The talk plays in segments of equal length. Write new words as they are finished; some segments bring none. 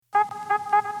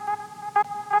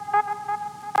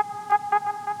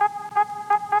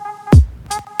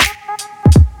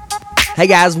Hey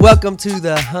guys, welcome to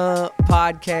the Hump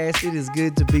Podcast. It is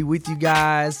good to be with you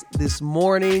guys this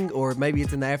morning, or maybe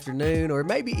it's in the afternoon, or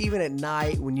maybe even at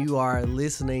night when you are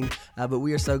listening. But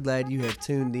we are so glad you have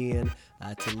tuned in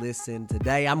to listen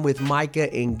today. I'm with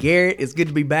Micah and Garrett. It's good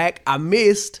to be back. I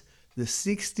missed the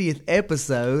 60th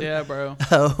episode. Yeah, bro.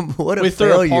 What a we threw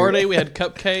failure. a party. We had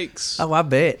cupcakes. Oh, I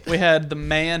bet. We had the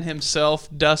man himself,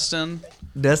 Dustin.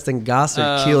 Dustin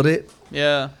Gossard killed it.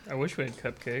 Yeah. I wish we had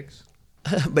cupcakes.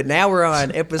 But now we're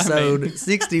on episode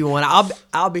 61.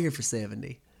 I'll be here for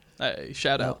 70. Hey,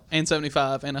 shout out. And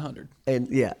 75 and 100. And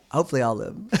yeah, hopefully all of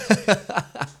them.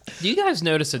 Do you guys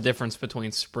notice a difference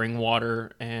between spring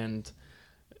water and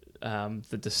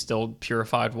the distilled,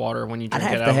 purified water when you I'd drink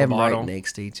have it to out have of a them bottle? right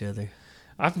next to each other.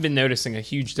 I've been noticing a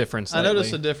huge difference I lately.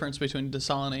 noticed a difference between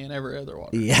Dasani and every other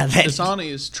water. Yeah, that's Dasani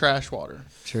is trash water.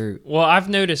 true. Well, I've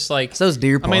noticed like So's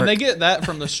Deer Park. I mean, they get that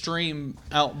from the stream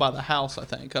out by the house, I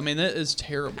think. I mean, it is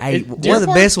terrible. Hey, Deer one of the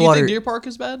Park? best Do you water. think Deer Park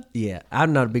is bad? Yeah,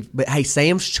 I'm not a big. But hey,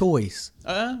 Sam's Choice,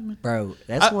 bro,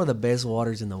 that's one of the best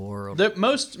waters in the world.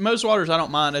 Most waters I don't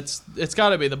mind. It's got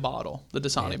to be the bottle, the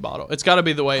Dasani bottle. It's got to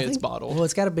be the way it's bottled. Well,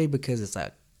 it's got to be because it's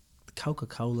like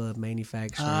Coca-Cola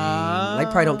manufacturing. They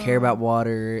probably don't care about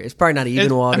water. It's probably not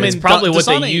even water. I mean, it's probably what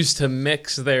Dasani- they use to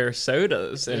mix their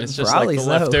sodas, and it's just like Probably the so.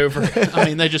 leftover. I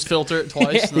mean, they just filter it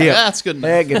twice. And Yeah. that's good enough.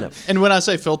 Yeah, good enough. And when I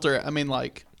say filter, I mean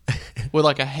like with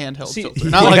like a handheld See, filter,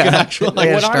 not like an yeah. actual Like like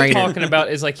a What I'm strainer. talking about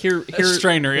is like here a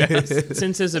strainer. Yes.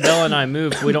 since Isabella and I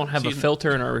moved, we don't have a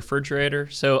filter in our refrigerator,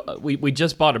 so we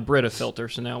just bought a Brita filter,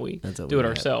 so now we That's what do we it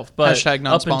have. ourselves. But Hashtag up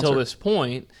non-sponsored. until this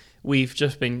point, we've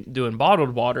just been doing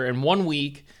bottled water, and 1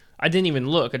 week I didn't even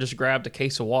look. I just grabbed a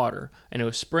case of water, and it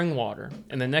was spring water,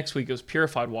 and the next week it was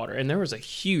purified water, and there was a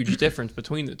huge difference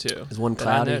between the two. Is one that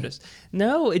cloudy? I noticed.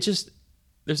 No, it just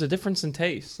there's a difference in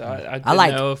taste. I didn't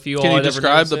like- know if you all Can you had ever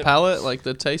describe noticed the it. palate, like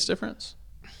the taste difference?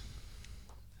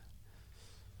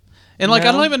 And like I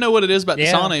No. don't even know what it is about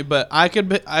Yeah. Dasani, but I could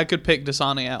pick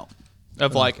Dasani out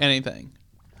of like anything.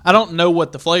 I don't know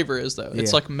what the flavor is though.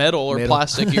 It's Yeah. like metal or Metal.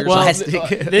 plastic or Well, something.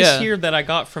 Plastic. this Yeah. here that I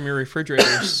got from your refrigerator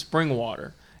is spring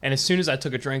water. And as soon as I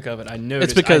took a drink of it, I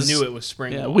noticed because- I knew it was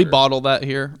spring Yeah, water. we bottle that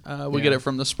here. We get Yeah. it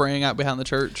from the spring out behind the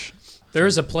church. There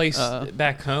is a place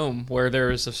back home where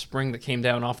there is a spring that came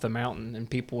down off the mountain, and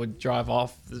people would drive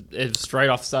off. It was straight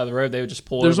off the side of the road. They would just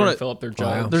pull There's over one and at- fill up their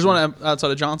Wow. jug. There's one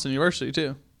outside of Johnson University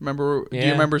too. Remember? Do you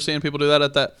Yeah. remember seeing people do that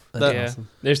at that? Yeah, awesome.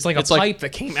 there's like a It's like- pipe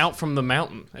that came out from the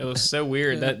mountain. It was so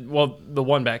weird. That the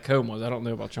one back home was. I don't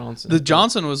know about Johnson. The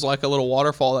Johnson was like a little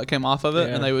waterfall that came off of it,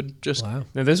 Yeah. and they would just. Wow,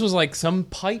 No, this was like some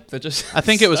pipe that just. I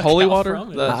think it was stuck holy out water.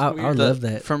 from it. that- It was I weird. love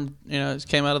that. From it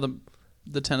came out of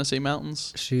the Tennessee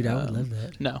mountains. shoot, I would love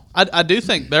that. No, I do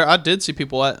think I did see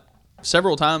people at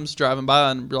several times driving by,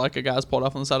 and like a guy's pulled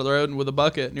off on the side of the road and with a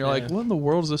bucket, and you're like, Yeah. what in the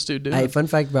world is this dude doing? Hey, fun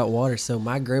fact about water. So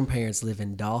my grandparents live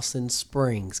in Dawson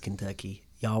Springs, Kentucky.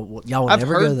 Y'all will I've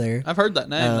never heard, go there. I've heard that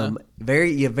name.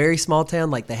 though. Very small town.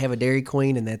 Like they have a Dairy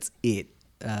Queen, and that's it.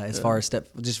 As far as stuff,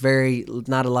 just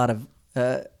not a lot of.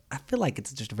 I feel like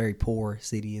it's just a very poor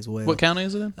city as well. What county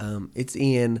is it in? It's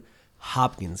in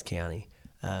Hopkins County,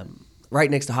 right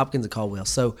next to Hopkins and Caldwell.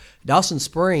 So Dawson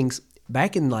Springs,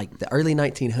 back in like the early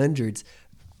 1900s,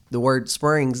 the word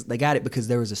springs, they got it because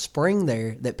there was a spring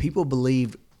there that people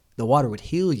believed the water would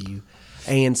heal you.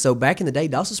 And so back in the day,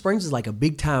 Dawson Springs was like a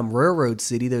big time railroad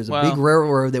city. There was a Wow. big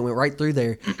railroad that went right through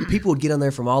there. People would get on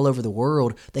there from all over the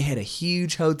world. They had a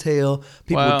huge hotel.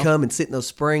 People Wow. would come and sit in those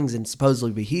springs and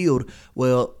supposedly be healed.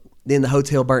 Well, then the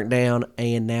hotel burnt down,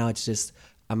 and now it's just,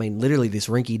 I mean, literally this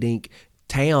rinky-dink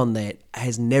town that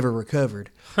has never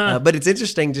recovered. But it's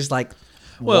interesting, just like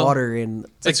Well, water and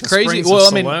It's the crazy. springs Well,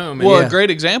 of I mean, Siloam, well, yeah. a great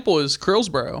example is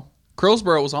Crillsboro.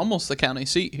 Crillsboro was almost the county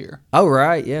seat here oh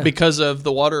right, yeah, because of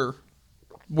the water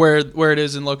where it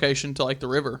is in location to like the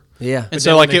river. yeah, And But so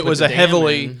then when like they it put was the a dam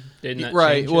heavily in, didn't that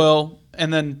right. change it? Well,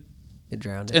 and it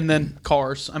drowned it. then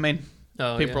cars. I mean,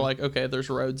 Oh, people yeah. are like, okay, there's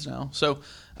roads now. So,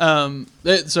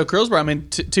 so Crillsboro. I mean,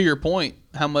 to your point,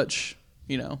 how much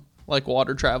like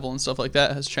water travel and stuff like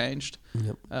that has changed.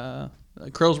 Yep.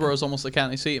 Crillsboro is almost the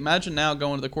county seat. Imagine now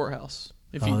going to the courthouse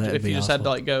if you that'd if be you just had to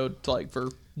awful. like go to like for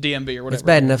DMV or whatever. It's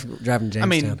bad enough driving to I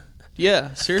Jamestown. mean,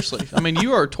 yeah, seriously. I mean,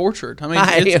 you are tortured. I mean,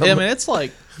 I it's, am. it's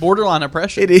like borderline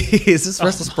oppression. it is. This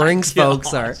Russell Springs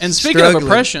folks are. And speaking of struggling.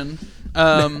 oppression,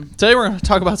 today we're going to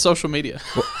talk about social media.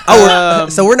 Oh,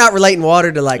 so we're not relating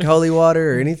water to like holy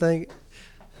water or anything.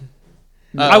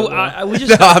 We just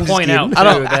No, gotta I'm just point out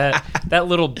kidding. too that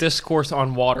little discourse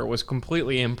on water was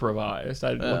completely improvised.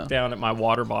 I looked down at my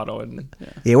water bottle and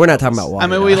Yeah, we're not talking about water. I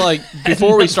mean, we like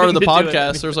before we started the nothing to do with podcast,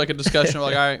 anything. there was like a discussion of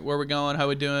like, all right, where we going, how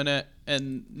we doing it,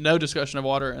 and no discussion of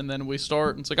water, and then we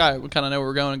start, and it's like, all right, we kind of know where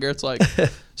we're going, and Garrett's like,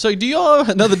 so do you all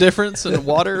know the difference in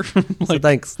water? So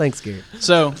thanks, Garrett.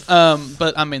 So,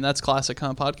 but I mean, that's classic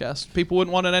Hunt podcast. People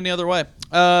wouldn't want it any other way.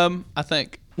 I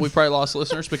think we probably lost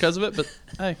listeners because of it, but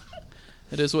hey,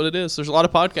 it is what it is. There's a lot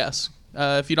of podcasts.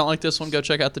 If you don't like this one, go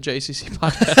check out the JCC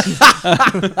podcast.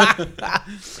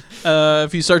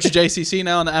 If you search JCC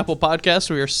now on the Apple Podcast,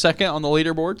 we are second on the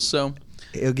leaderboards. So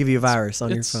It'll give you a virus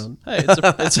on your phone. Hey,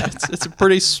 it's a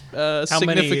pretty How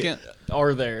significant. many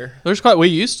are there? There's quite. We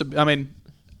used to. I mean,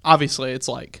 obviously, it's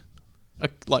like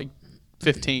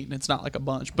 15. It's not like a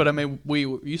bunch, but I mean, we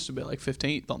used to be like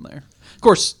 15th on there. Of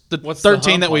course, the What's the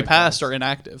 13 Hunt that we podcast? passed are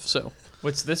inactive. So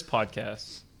What's this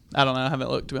podcast? I don't know. I haven't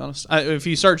looked, to be honest. If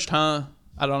you searched I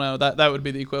don't know. That would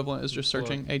be the equivalent as just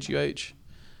searching HUH.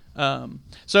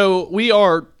 So we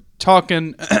are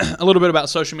talking a little bit about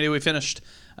social media. We finished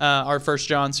our First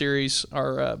John series,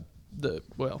 the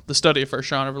study of First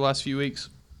John over the last few weeks,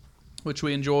 which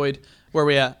we enjoyed. Where are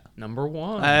we at? Number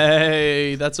 1.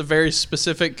 Hey, that's a very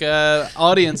specific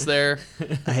audience there.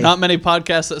 Not many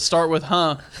podcasts that start with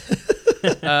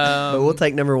But we'll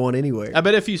take number 1 anywhere. I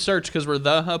bet if you search, because we're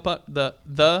the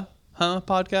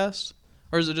podcast,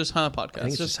 or is it just podcast? I think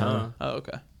it's just Huh. Oh,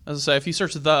 okay. As I say, if you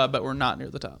search the, I bet we're not near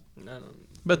the top.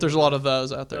 Bet there's a lot of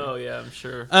those out there. Oh yeah, I'm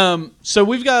sure. So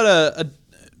we've got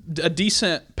a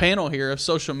decent panel here of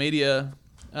social media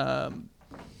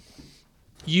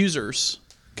users,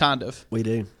 kind of. We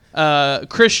do.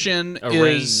 Christian A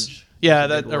is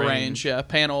range. range,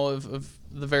 panel of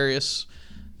the various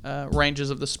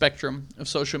ranges of the spectrum of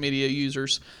social media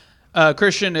users.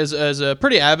 Christian is a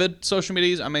pretty avid social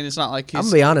media. I mean, it's not like I'm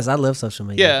gonna be honest. I love social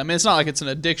media. yeah. I mean, it's not like it's an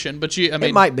addiction, but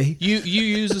it might be. You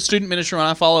use the student ministry one.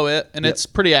 I follow it, and Yep. it's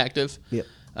pretty active. Yep.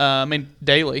 I mean,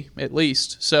 daily at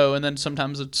least. So, and then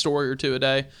sometimes a story or two a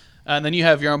day. And then you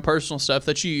have your own personal stuff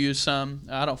that you use some.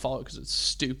 I don't follow it because it's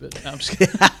stupid. No, I'm just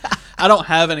kidding. I don't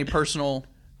have any personal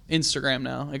Instagram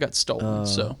now. It got stolen.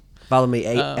 So Follow me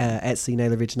at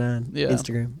CNailovich9 yeah.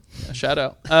 Instagram. yeah, shout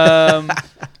out.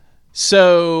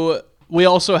 So we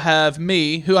also have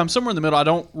me, who I'm somewhere in the middle. I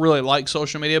don't really like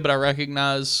social media, but I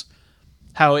recognize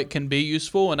how it can be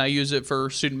useful, and I use it for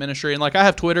student ministry. And like, I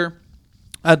have Twitter.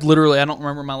 I don't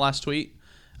remember my last tweet.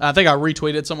 I think I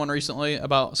retweeted someone recently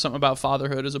about something about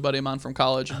fatherhood as a buddy of mine from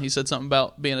college, and he said something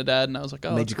about being a dad, and I was like,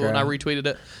 oh, Made that's you cool. And I cry. retweeted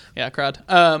it. Yeah, I cried.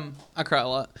 I cry a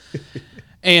lot.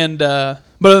 And but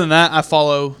other than that,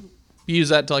 I use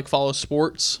that to like follow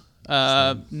sports,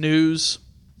 news.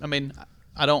 I mean,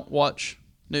 I don't watch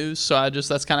news, so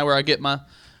that's kind of where I get my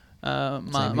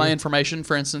my information.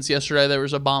 For instance, yesterday there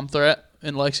was a bomb threat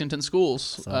in Lexington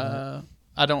schools. I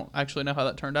don't actually know how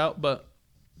that turned out, but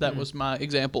that was my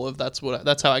example of that's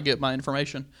how I get my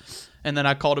information. And then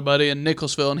I called a buddy in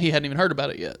Nicholasville, and he hadn't even heard about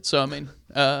it yet. So I mean,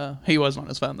 he wasn't on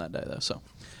his phone that day though. So,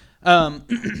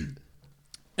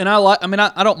 and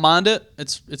I don't mind it.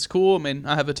 It's cool. I mean,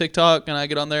 I have a TikTok, and I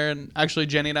get on there, and actually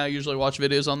Jenny and I usually watch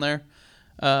videos on there.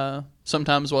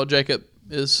 Sometimes while Jacob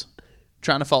is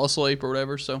trying to fall asleep or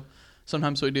whatever. So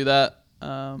sometimes we do that.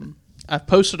 I've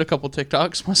posted a couple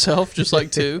TikToks myself, just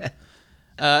like 2.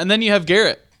 And then you have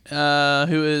Garrett, who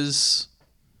is,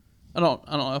 I don't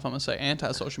know if I'm gonna say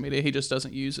anti-social media. He just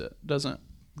doesn't use it. Doesn't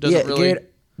really.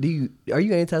 Garrett, are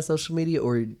you anti-social media,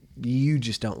 or you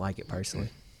just don't like it personally?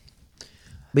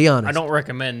 Be honest. I don't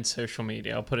recommend social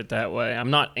media. I'll put it that way. I'm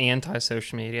not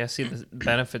anti-social media. I see the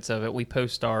benefits of it. We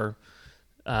post our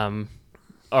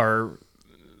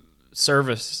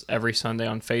service every Sunday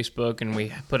on Facebook, and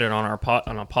we put it on a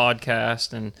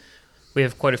podcast, and we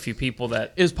have quite a few people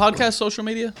that. Is podcast social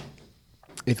media?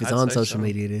 If it's I'd on say social so.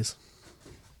 media, it is.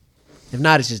 If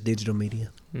not, it's just digital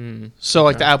media. So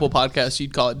like the Apple podcast,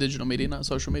 you'd call it digital media, not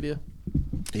social media.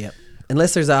 Yep.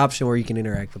 Unless there's an option where you can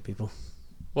interact with people.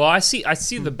 Well, I see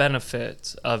the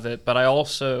benefits of it, but I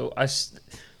also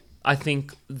I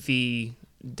think the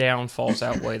downfalls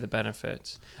outweigh the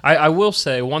benefits. I will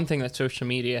say one thing that social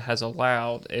media has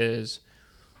allowed is,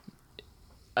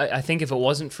 I think if it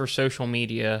wasn't for social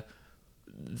media,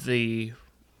 the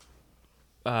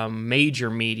major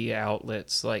media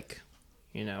outlets like,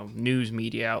 news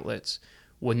media outlets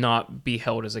would not be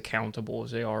held as accountable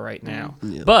as they are right now.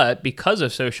 Yeah. But because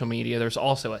of social media, there's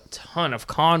also a ton of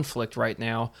conflict right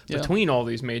now between all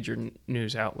these major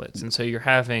news outlets. And so you're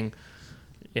having,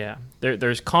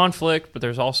 there's conflict, but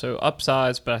there's also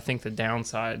upsides. But I think the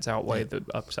downsides outweigh the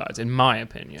upsides, in my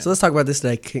opinion. So let's talk about this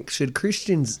today. Should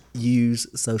Christians use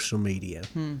social media?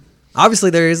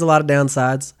 Obviously, there is a lot of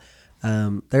downsides.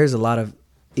 There's a lot of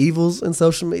evils in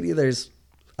social media. There's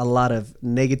a lot of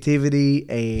negativity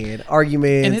and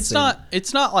arguments. And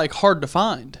it's not like hard to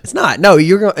find. It's not. No,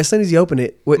 you're going as soon as you open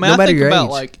it, I mean, no I matter think your about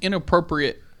age. like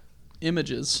inappropriate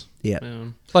images. Yeah.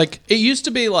 Like it used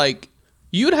to be like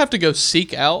you would have to go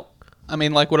seek out. I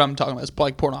mean, like what I'm talking about is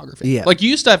like pornography. Yeah. Like you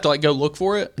used to have to like go look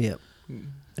for it. Yeah.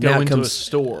 Go Now it into a comes-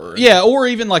 store. Yeah, or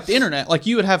even like the internet. Like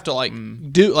you would have to like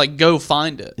go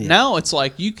find it. Yeah. Now it's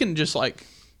like you can just like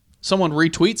someone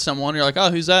retweets someone. You're like,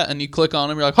 oh, who's that? And you click on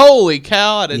them. You're like, holy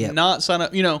cow! I did Yep. not sign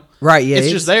up. You know, Right, yeah, It's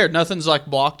it's- just there. Nothing's like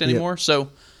blocked anymore.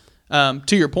 So,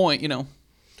 to your point, you know,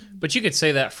 But you could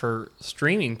say that for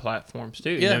streaming platforms too.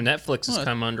 Yeah. You know, Netflix has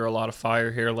come under a lot of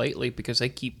fire here lately because they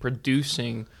keep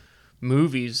producing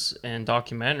movies and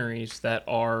documentaries that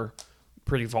are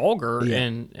pretty vulgar Yeah.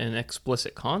 and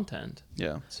explicit content.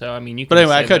 yeah. So I mean, you. Can But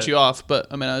anyway, I say cut that- you off. But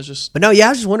I mean, I was just But no, yeah, I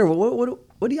was just wondering,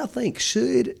 what do y'all think?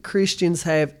 Should Christians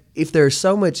have, if there's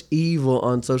so much evil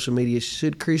on social media,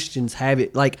 should Christians have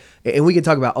it? Like, and we can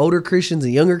talk about older Christians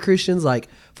and younger Christians. Like,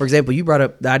 for example, you brought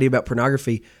up the idea about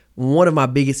pornography. One of my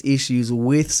biggest issues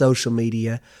with social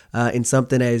media, and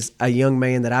something as a young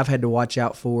man that I've had to watch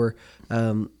out for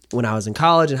when I was in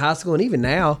college and high school, and even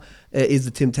now, is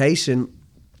the temptation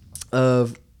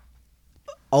of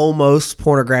almost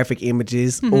pornographic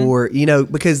images, or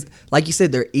because like you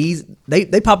said, they're easy.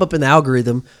 They pop up in the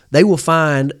algorithm. They will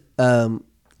find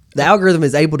the algorithm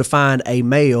is able to find a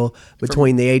male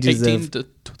between the ages 18 of to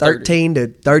 13 to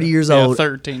 30 years yeah, old.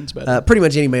 13's better. Pretty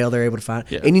much any male they're able to find,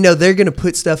 Yeah. and they're going to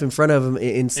put stuff in front of them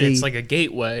and see. And it's like a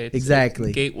gateway. It's Exactly.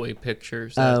 like gateway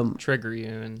pictures that trigger you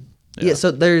and. Yeah,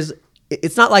 so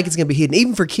it's not like it's going to be hidden.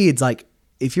 Even for kids, like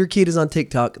if your kid is on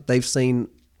TikTok, they've seen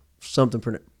something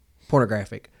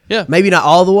pornographic. Yeah. Maybe not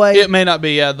all the way, It may not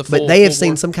be the full. but they have full seen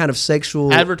board. some kind of sexual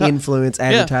Adverti- influence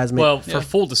advertisement. Well, for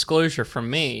full disclosure from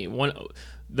me,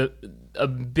 a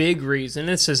big reason,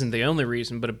 this isn't the only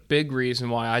reason, but a big reason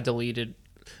why I deleted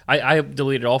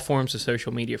all forms of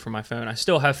social media from my phone. I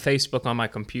still have Facebook on my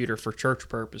computer for church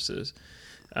purposes,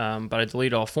 but I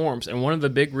deleted all forms. And one of the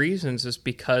big reasons is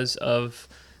because of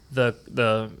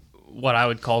the what I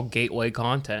would call gateway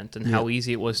content and how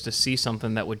easy it was to see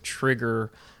something that would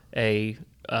trigger a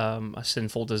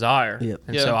sinful desire. Yep.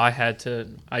 And Yeah. so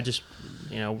I just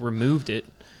removed it.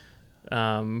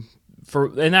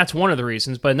 And that's one of the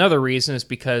reasons, but another reason is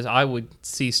because I would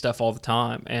see stuff all the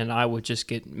time and I would just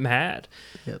get mad.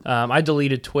 Yep. I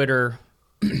deleted Twitter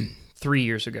 3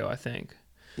 years ago, I think.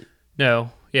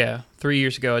 3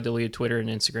 years ago I deleted Twitter and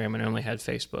Instagram and only had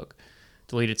Facebook.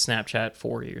 Deleted Snapchat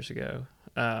 4 years ago.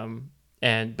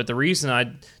 But the reason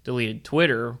I deleted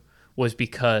Twitter was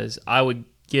because I would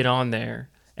get on there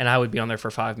and I would be on there for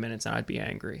 5 minutes and I'd be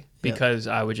angry because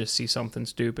I would just see something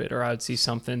stupid, or I'd see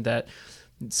something that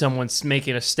someone's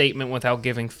making a statement without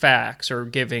giving facts or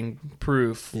giving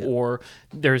proof, or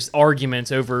there's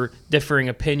arguments over differing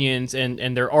opinions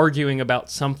and they're arguing about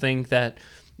something that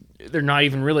they're not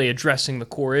even really addressing the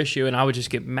core issue, and I would just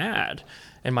get mad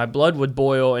and my blood would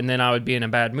boil and then I would be in a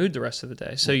bad mood the rest of the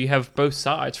day. So you have both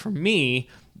sides. For me,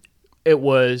 it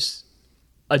was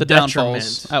a The detriment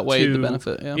downfalls outweighed the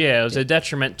benefit, yeah. it was a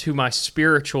detriment to my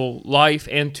spiritual life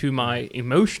and to my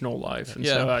emotional life, and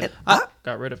so I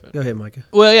got rid of it. Go ahead, Micah.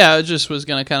 Well, yeah, I just was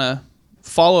going to kind of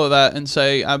follow that and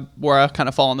say where I kind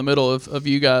of fall in the middle of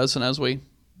you guys, and as we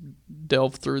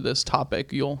delve through this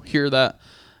topic, you'll hear that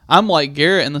I'm like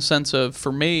Garrett in the sense of,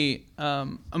 for me,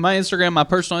 my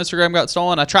personal Instagram got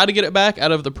stolen. I tried to get it back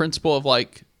out of the principle of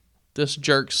like, this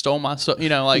jerk stole my,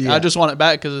 I just want it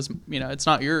back because it's, it's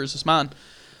not yours, it's mine.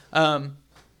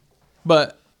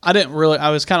 But I didn't really, I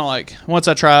was kind of like, once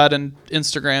I tried, and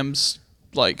Instagram's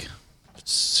like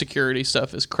security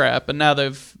stuff is crap, and now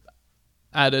they've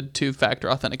added 2-factor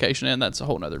authentication in. That's a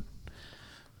whole nother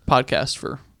podcast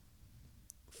for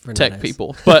tech nice.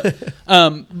 people. But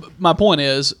my point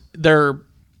is their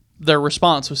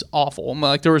response was awful. I'm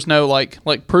like, there was no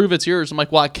like prove it's yours. I'm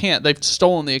like, well, I can't. They've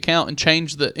stolen the account and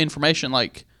changed the information.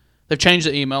 Like, they've changed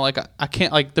the email. Like, I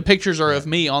can't, like, the pictures are of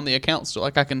me on the account. So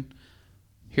like,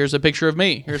 here's a picture of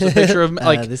me. Here's a picture of me.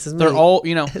 Like, this is they're me. all,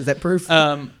 Is that proof?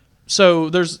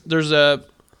 so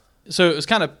so it was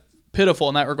kind of pitiful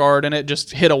in that regard, and it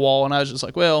just hit a wall, and I was just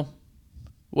like, well,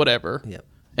 whatever. Yep.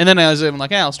 And then I was even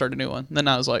like, I'll start a new one. And then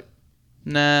I was like,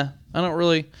 nah, I don't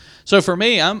really. So for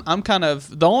me, I'm kind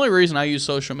of, the only reason I use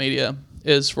social media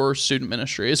is for student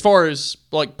ministry. As far as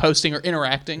like posting or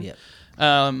interacting, Yep.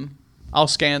 I'll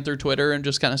scan through Twitter and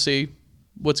just kind of see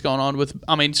what's going on with,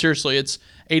 I mean, seriously, it's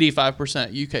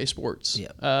 85% UK sports.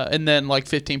 Yep. And then like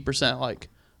 15% like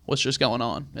what's just going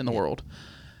on in the world.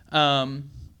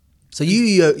 So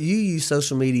you use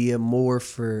social media more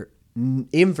for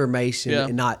information Yeah.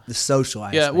 and not the social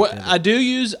aspect. Yeah, what of it. I do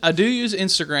use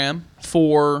Instagram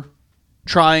for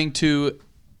trying to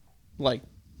like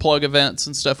plug events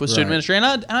and stuff with student Right. ministry, and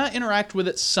I interact with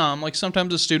it some. Like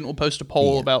sometimes a student will post a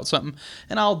poll about something,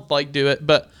 and I'll like do it,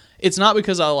 but it's not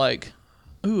because I like,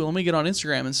 ooh, let me get on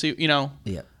Instagram and see,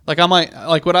 Yeah. Like I might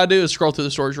like what I do is scroll through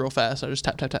the stories real fast. I just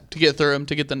tap to get through them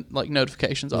to get the like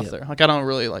notifications off there. Like I don't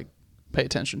really like pay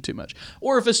attention too much.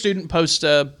 Or if a student posts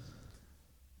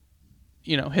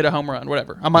hit a home run,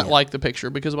 whatever, I might like the picture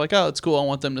because I'm like, oh, it's cool. I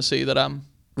want them to see that I'm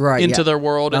Right, into yeah. their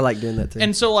world. I And- like doing that too.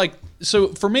 And so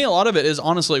for me, a lot of it is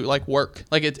honestly like work.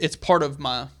 Like it's part of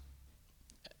my.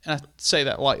 And I say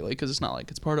that lightly because it's not like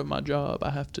it's part of my job.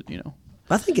 I have to,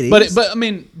 I think it is.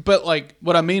 But like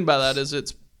what I mean by that is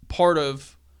it's part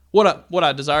of what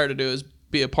I desire to do is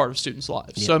be a part of students'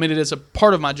 lives. So I mean it is a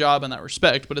part of my job in that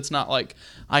respect, but it's not like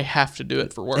I have to do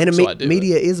it for work. and so I do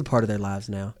media it. is a part of their lives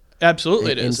now.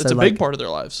 Absolutely, it and is. so, It's a big like- part of their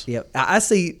lives. Yeah, I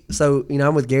see. So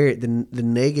I'm with Garrett. The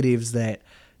negatives that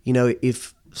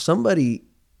if somebody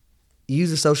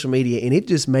uses social media and it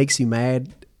just makes you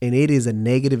mad and it is a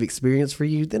negative experience for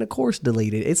you, then of course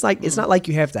delete it. It's like it's not like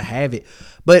you have to have it,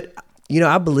 but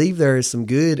I believe there is some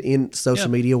good in social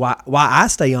media. Why I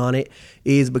stay on it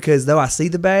is because though I see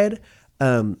the bad,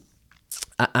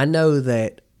 I know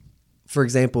that. For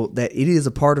example, that it is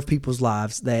a part of people's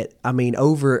lives that, I mean,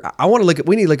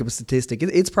 we need to look up a statistic.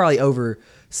 It's probably over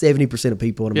 70% of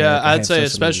people in America. Yeah, I'd have say social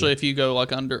especially media. if you go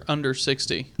like under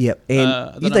 60. Yep.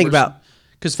 And you think about,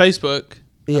 because Facebook.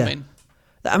 Yeah.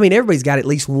 I mean, everybody's got at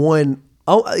least one,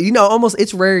 almost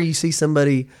it's rare you see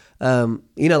somebody,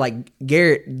 like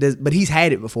Garrett does, but he's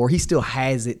had it before. He still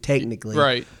has it technically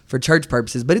Right. for church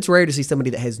purposes, but it's rare to see somebody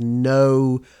that has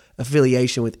no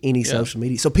affiliation with any social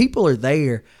media. So people are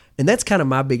there. And that's kind of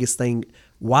my biggest thing.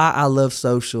 Why I love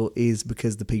social is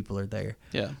because the people are there.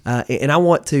 Yeah. And I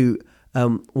want to.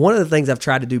 One of the things I've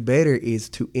tried to do better is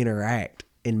to interact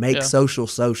and make social.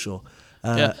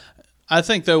 Yeah. I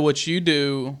think though what you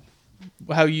do,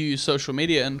 how you use social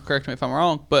media, and correct me if I'm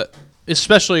wrong, but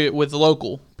especially with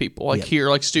local people like here,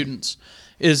 like students,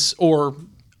 or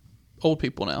old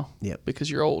people now. Yep.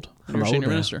 Because you're old. I'm You're a old senior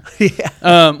now. minister.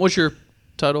 Yeah. What's your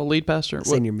title? Lead pastor? What?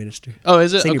 Senior minister. Oh,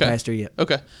 is it? Senior Okay. pastor? Yeah.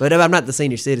 Okay. But I'm not the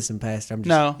senior citizen pastor. I'm just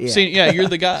No. Yeah. You're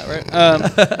the guy,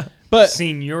 right? But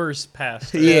Seniors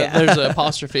past. Yeah. there's an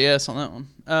apostrophe S on that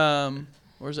one.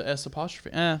 Where's the S apostrophe?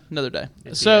 Another day.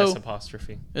 It's So S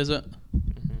apostrophe. is it?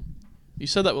 You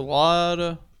said that with a lot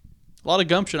of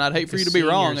gumption. I'd hate for you to be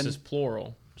wrong. Seniors is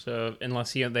plural. So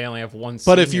unless they only have one.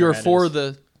 But if you senior were at for his-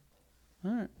 the,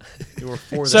 you were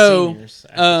for the so seniors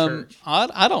at the church.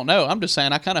 I don't know. I'm just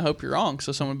saying. I kind of hope you're wrong.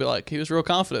 So someone would be like, he was real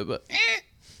confident, but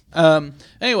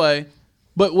anyway.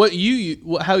 But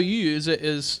how you use it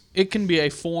is it can be a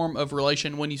form of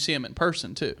relation when you see them in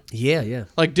person too. Yeah.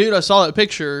 Like, dude, I saw that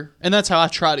picture, and that's how I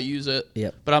try to use it.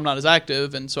 Yep. But I'm not as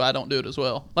active, and so I don't do it as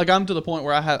well. Like, I'm to the point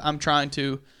where I'm trying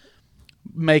to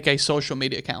make a social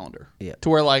media calendar. Yep. To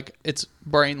where, like, it's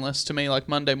brainless to me, like,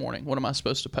 Monday morning, what am I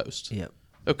supposed to post? Yep.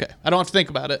 Okay. I don't have to think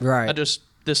about it. Right.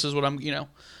 This is what I'm,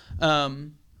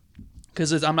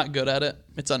 because I'm not good at it.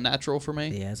 It's unnatural for me.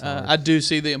 Yeah, it's hard. I do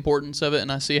see the importance of it,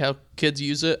 and I see how kids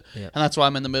use it, Yep. and that's why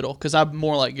I'm in the middle. Because I'm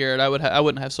more like Garrett. I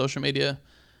wouldn't have social media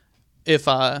if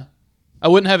I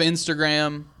wouldn't have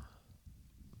Instagram,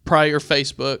 probably, or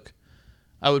Facebook.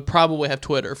 I would probably have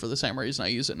Twitter for the same reason I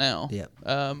use it now. Yep.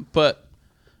 But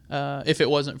if it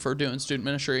wasn't for doing student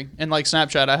ministry and like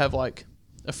Snapchat, I have like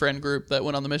a friend group that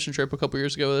went on the mission trip a couple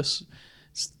years ago.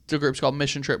 The group's called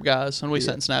Mission Trip Guys, and we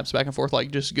sent snaps back and forth,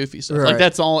 like just goofy stuff. Right. Like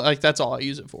that's all I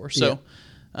use it for. So,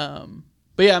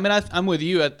 but yeah, I mean, I'm with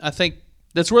you. I think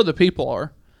that's where the people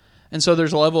are, and so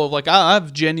there's a level of like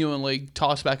I've genuinely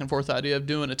tossed back and forth the idea of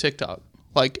doing a TikTok,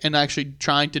 like, and actually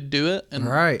trying to do it and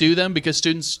Right. do them because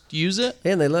students use it,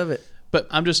 And they love it. but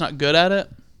I'm just not good at it.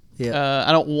 Yeah.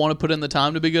 I don't want to put in the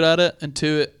time to be good at it, and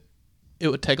two, it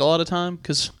would take a lot of time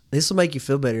because This will make you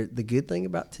feel better. The good thing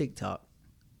about TikTok,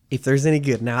 if there's any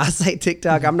good. Now I say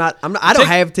TikTok. I don't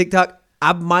have TikTok.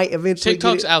 I might eventually.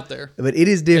 TikTok's get it, out there. but it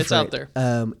is different. It's out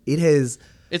there. It has.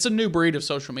 It's a new breed of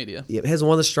social media. It has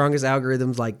one of the strongest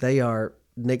algorithms. Like they are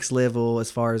next level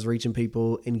as far as reaching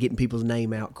people and getting people's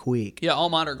name out quick. Yeah, all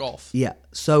mine are golf. Yeah.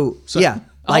 So yeah.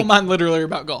 All mine literally are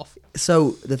about golf.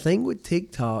 So the thing with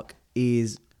TikTok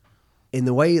is, in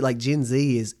the way like Gen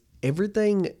Z is,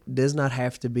 everything does not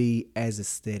have to be as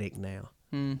aesthetic now.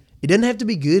 It doesn't have to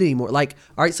be good anymore. Like,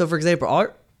 all right, so for example,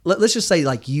 let's just say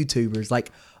like YouTubers, like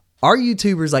our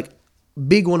YouTubers, like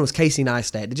big one was Casey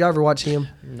Neistat. Did y'all ever watch him?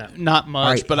 No. Not much,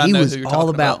 All right, but I he know was who you're all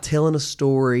talking about telling a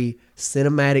story,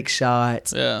 cinematic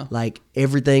shots. Yeah. Like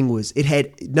everything was. It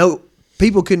had no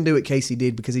people couldn't do what Casey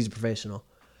did because he's a professional.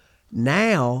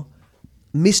 Now,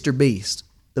 Mr. Beast,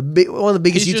 one of the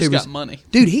biggest He's YouTubers, just got money.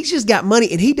 dude. He's just got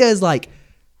money, and he does like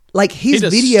his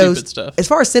does videos. stupid stuff. As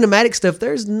far as cinematic stuff,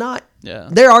 there's not. Yeah.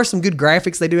 There are some good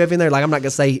graphics they do have in there. Like I'm not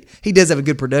gonna say he does have a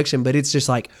good production, but it's just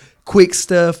like quick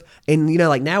stuff. And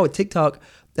like now with TikTok,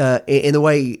 and the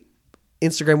way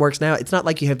Instagram works now, it's not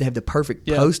like you have to have the perfect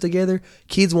post together.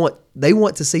 Kids want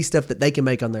to see stuff that they can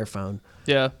make on their phone.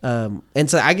 Yeah. And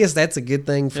so I guess that's a good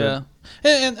thing for. Yeah.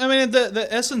 And I mean, the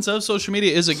essence of social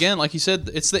media is, again, like you said,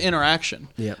 it's the interaction.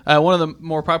 Yeah. One of the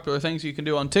more popular things you can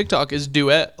do on TikTok is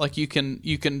duet. Like you can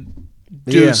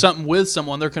do something with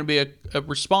someone. There can be a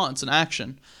response, an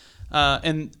action,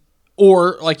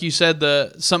 or like you said,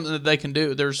 something that they can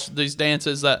do. There's these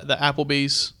dances that the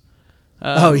Applebee's.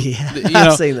 Oh yeah,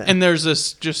 I've seen that. And there's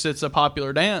it's a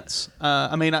popular dance.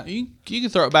 I mean, you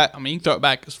can throw it back. I mean, you can throw it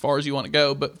back as far as you want to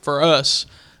go. But for us,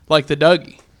 like the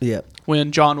Dougie. Yeah.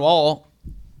 When John Wall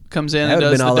comes in That and would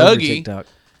have does been the all over Dougie. TikTok.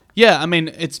 Yeah, I mean,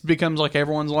 it becomes like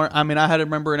everyone's learning. I mean, I had to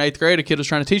remember in 8th grade, a kid was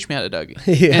trying to teach me how to Dougie.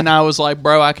 Yeah. And I was like,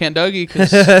 bro, I can't Dougie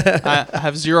because I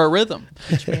have zero rhythm.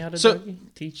 Teach me how to Dougie.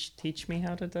 Teach me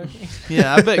how to Dougie.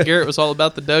 Yeah, I bet Garrett was all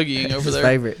about the Dougieing over His there.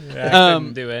 favorite. Yeah, I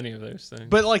couldn't do any of those things.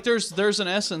 But like there's an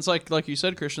essence, like you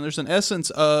said, Christian, there's an essence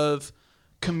of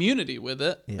community with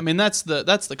it. Yeah. I mean, that's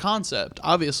the concept,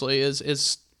 obviously,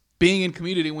 is being in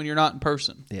community when you're not in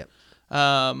person. Yeah.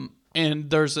 And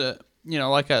there's I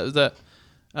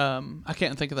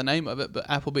can't think of the name of it, but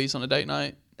Applebee's on a date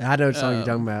night. I know what song you're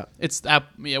talking about. It's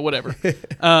whatever.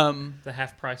 The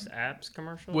half-priced apps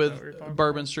commercial is that what you're With talking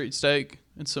bourbon street steak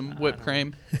and some whipped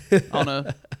cream on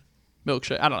a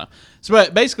milkshake. I don't know. So,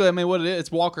 but basically, I mean, what it is,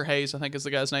 it's Walker Hayes, I think is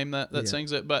the guy's name that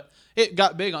sings it. But it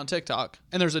got big on TikTok,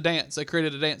 and there's a dance. They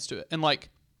created a dance to it, and like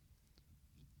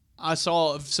I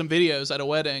saw some videos at a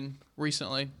wedding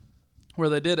recently where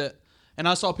they did it, and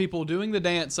I saw people doing the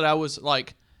dance that I was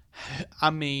like,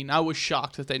 I mean, I was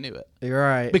shocked that they knew it. You're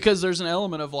right. Because there's an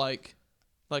element of like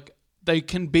they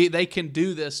can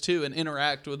do this too and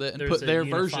interact with it and There's put their a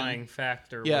unifying version.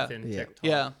 factor Yeah. within Yeah. TikTok.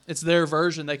 Yeah, it's their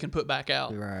version they can put back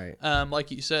out. Right.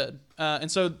 Like you said, and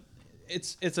so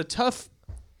it's a tough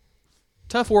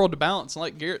world to balance. And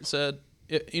like Garrett said,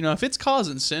 if it's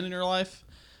causing sin in your life,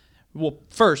 well,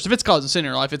 first, if it's causing sin in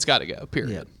your life, it's got to go.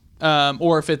 Period. Yeah.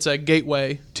 Or if it's a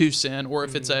gateway to sin, or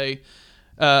if it's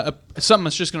something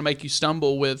that's just going to make you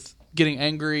stumble with getting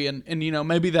angry, and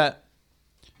maybe that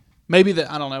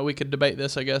I don't know, we could debate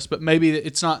this, I guess, but maybe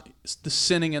it's not the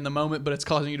sinning in the moment, but it's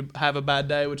causing you to have a bad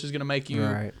day, which is going to make you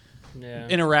Yeah.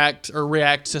 interact or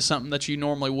react to something that you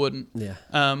normally wouldn't. Yeah.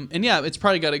 And yeah, it's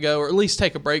probably got to go, or at least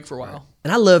take a break for a while.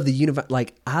 And I love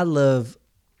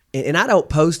and I don't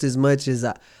post as much as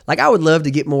I would love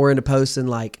to get more into posting,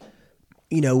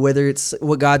 whether it's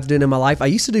what God's doing in my life. I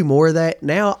used to do more of that.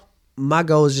 Now my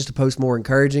goal is just to post more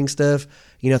encouraging stuff,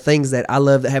 things that I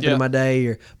love that happen in my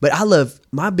day. But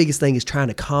my biggest thing is trying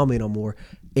to comment on more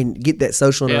and get that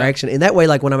social interaction. And that way,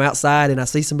 like when I'm outside and I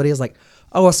see somebody else, like,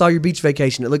 oh, I saw your beach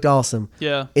vacation, it looked awesome.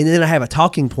 Yeah. And then I have a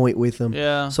talking point with them.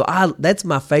 Yeah. So that's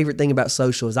my favorite thing about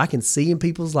social is I can see in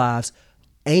people's lives.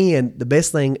 And the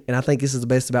best thing, and I think this is the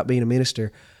best about being a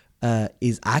minister,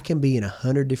 is I can be in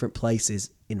 100 different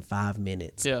places in 5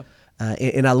 minutes. Yeah.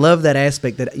 And I love that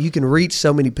aspect that you can reach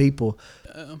so many people.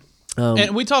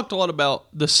 And we talked a lot about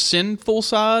the sinful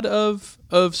side of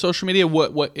social media,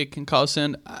 what it can cause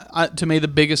sin. To me, the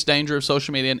biggest danger of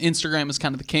social media, and Instagram is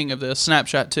kind of the king of this,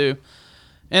 Snapchat too,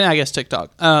 and I guess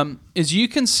TikTok, is you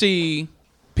can see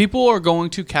people are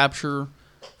going to capture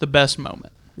the best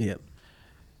moment. Yep.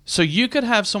 So you could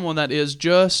have someone that is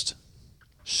just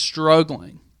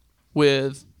struggling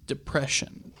with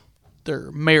depression,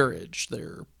 their marriage,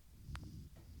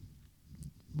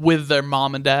 with their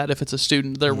mom and dad, if it's a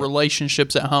student, their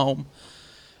relationships at home.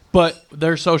 But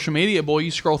their social media, boy,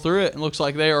 you scroll through it and it looks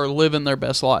like they are living their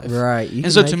best life. Right.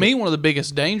 And so to me, one of the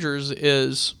biggest dangers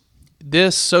is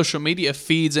this social media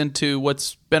feeds into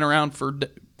what's been around for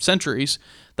centuries,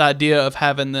 the idea of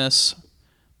having this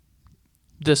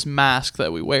mask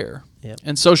that we wear. Yep.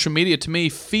 And social media to me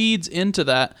feeds into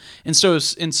that. And so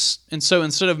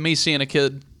instead of me seeing a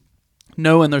kid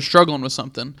knowing they're struggling with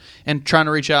something and trying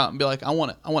to reach out and be like, I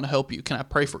want to help you. Can I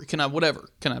pray for you? Can I whatever?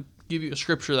 Can I give you a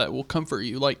scripture that will comfort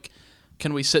you? Like,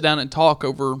 can we sit down and talk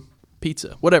over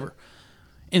pizza? Whatever.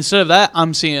 Instead of that,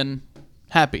 I'm seeing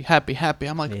happy.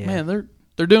 I'm like, man,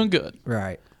 they're doing good.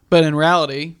 Right. But in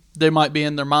reality, they might be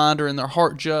in their mind or in their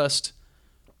heart just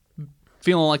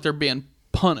feeling like they're being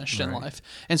punished in life.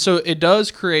 And so it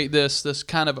does create this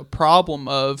kind of a problem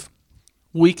of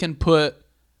we can put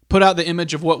out the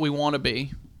image of what we want to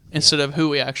be instead of who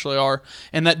we actually are.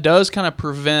 And that does kind of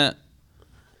prevent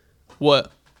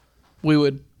what we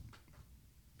would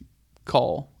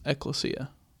call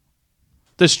ecclesia.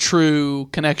 This true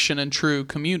connection and true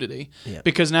community. Yep.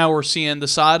 Because now we're seeing the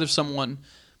side of someone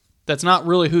that's not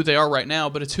really who they are right now,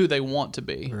 but it's who they want to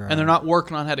be. Right. And they're not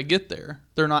working on how to get there.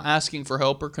 They're not asking for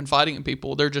help or confiding in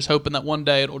people. They're just hoping that one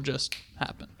day it'll just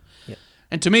happen. Yep.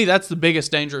 And to me, that's the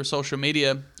biggest danger of social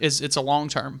media is it's a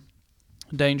long-term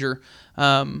danger.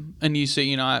 And you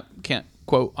see, I can't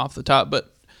quote off the top,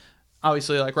 but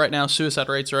obviously, like right now, suicide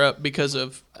rates are up because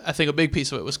of, I think a big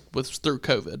piece of it was through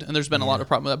COVID, and there's been a lot of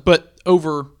problem with that. But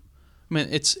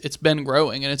it's been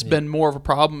growing, and it's been more of a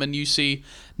problem. And you see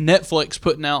Netflix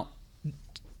putting out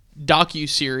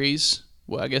docu-series.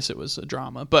 Well, I guess it was a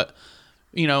drama, but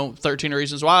 13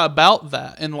 Reasons Why about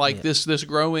that, and this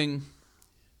growing,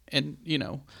 and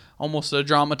almost a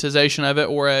dramatization of it,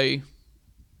 or a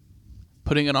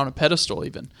putting it on a pedestal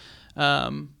even.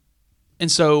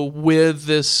 And so with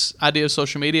this idea of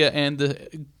social media and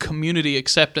the community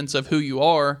acceptance of who you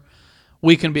are,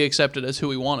 we can be accepted as who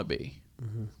we want to be.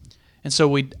 Mm-hmm. And so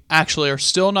we actually are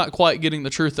still not quite getting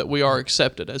the truth that we are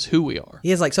accepted as who we are.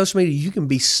 Yeah, it's like social media, you can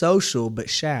be social but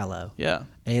shallow. Yeah.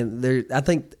 And I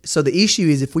think, so the issue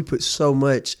is if we put so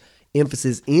much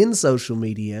emphasis in social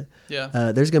media,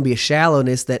 there's going to be a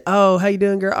shallowness that, oh, how you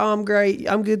doing, girl? Oh, I'm great.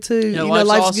 I'm good too. Life's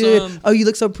life's awesome. good. Oh, you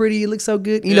look so pretty. You look so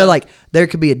good. You know, like there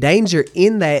could be a danger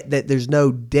in that there's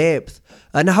no depth.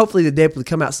 Now, hopefully the depth will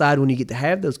come outside when you get to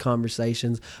have those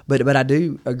conversations. But I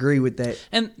do agree with that.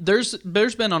 And there's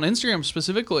been on Instagram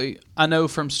specifically, I know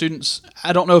from students,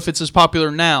 I don't know if it's as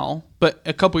popular now, but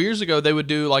a couple years ago they would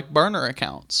do like burner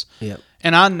accounts. Yep.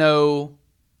 And I know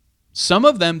some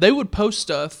of them, they would post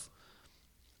stuff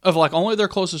of like only their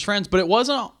closest friends, but it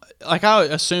wasn't like, I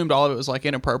assumed all of it was like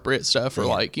inappropriate stuff or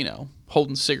like,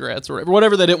 holding cigarettes or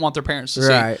whatever they didn't want their parents to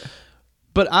see.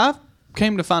 But I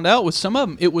came to find out with some of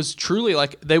them, it was truly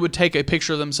like they would take a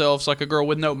picture of themselves like a girl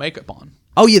with no makeup on.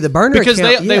 Oh yeah, the burner because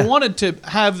account, they wanted to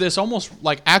have this almost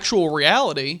like actual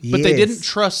reality, but they didn't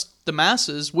trust the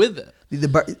masses with it.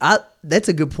 That's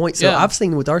a good point. So Yeah. I've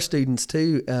seen with our students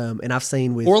too, and I've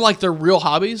seen with Or like their real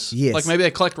hobbies. Yes. Like maybe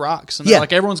they collect rocks and they're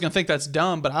like, everyone's going to think that's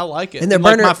dumb, but I like it. And their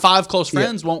like burner- my 5 close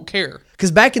friends won't care.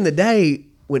 because back in the day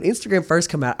when Instagram first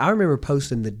came out, I remember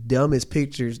posting the dumbest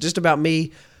pictures just about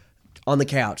me on the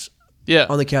couch. Yeah.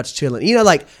 On the couch chilling.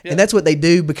 And that's what they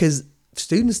do because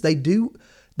students, they don't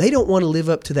want to live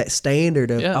up to that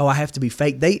standard of, I have to be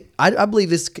fake. I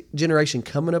believe this generation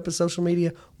coming up in social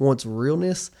media wants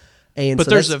realness. But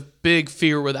there's a big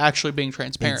fear with actually being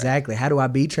transparent. Exactly. How do I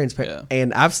be transparent? Yeah.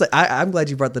 And I'm glad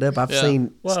you brought that up. I've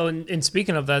seen. Well, and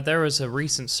speaking of that, there was a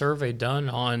recent survey done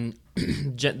on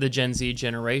the Gen Z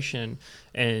generation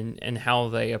and how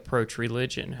they approach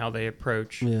religion, how they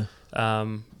approach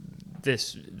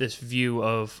this view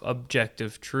of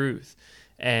objective truth,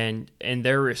 and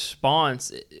their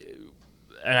response.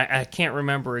 And I can't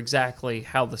remember exactly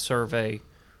how the survey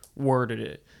worded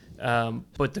it.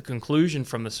 But the conclusion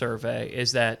from the survey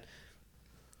is that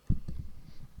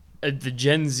the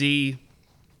Gen Z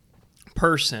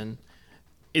person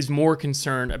is more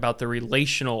concerned about the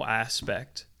relational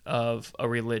aspect of a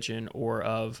religion or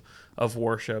of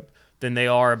worship than they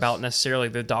are about necessarily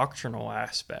the doctrinal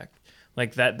aspect.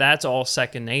 Like that's all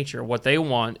second nature. What they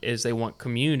want is they want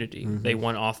community. Mm-hmm. They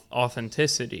want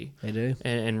authenticity. They do.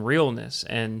 And realness.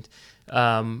 And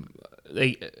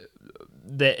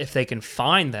that if they can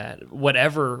find that,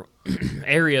 whatever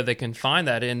area they can find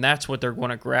that in, that's what they're going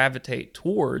to gravitate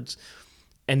towards,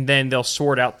 and then they'll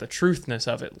sort out the truthness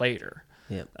of it later.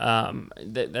 Yep.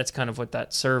 That's kind of what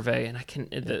that survey, and I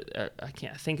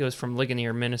think it was from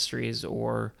Ligonier Ministries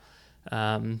or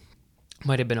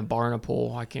might have been a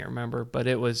Barnacle, I can't remember, but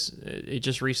it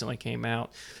just recently came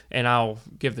out, and I'll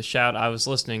give the shout. I was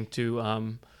listening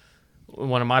to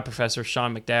one of my professors,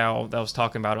 Sean McDowell, that was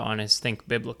talking about it on his Think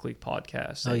Biblically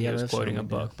podcast. Oh, yeah, he was quoting a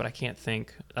book, but I can't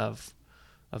think of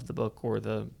the book or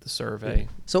the survey.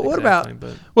 So what about?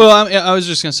 Well, I was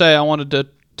just going to say I wanted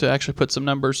to actually put some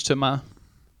numbers to my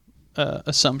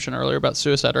assumption earlier about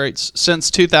suicide rates.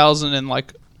 Since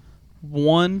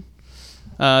 2001,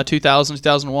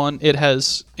 it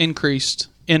has increased.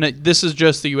 This is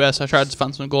just the U.S. I tried to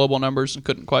find some global numbers and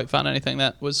couldn't quite find anything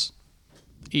that was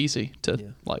easy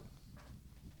to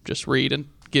just read and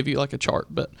give you like a chart,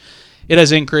 but it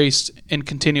has increased and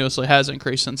continuously has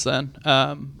increased since then.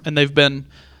 And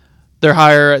they're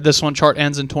higher. This one chart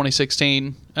ends in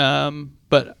 2016,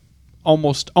 but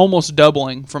almost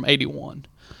doubling from 81,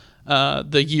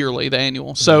 the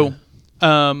annual. So,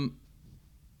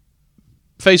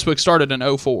 Facebook started in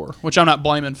 2004, which I'm not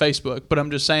blaming Facebook, but I'm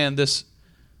just saying this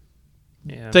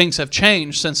Yeah. things have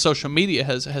changed since social media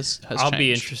has I'll changed.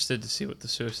 be interested to see what the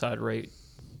suicide rate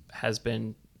has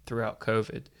been throughout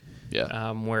COVID.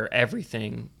 Yeah. Where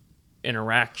everything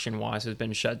interaction-wise has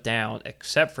been shut down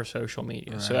except for social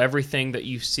media. Right. So everything that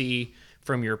you see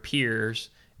from your peers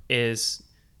is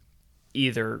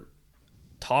either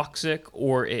toxic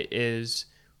or it is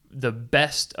the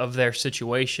best of their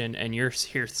situation, and you're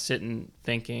here sitting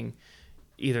thinking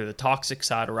either the toxic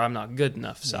side or I'm not good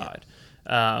enough side.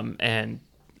 And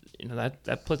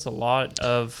that puts a lot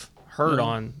of hurt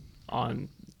on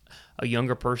a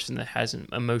younger person that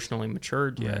hasn't emotionally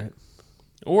matured yet. Right.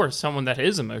 Or someone that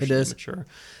is emotionally does. mature.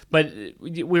 But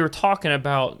we were talking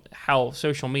about how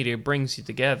social media brings you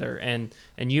together, and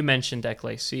you mentioned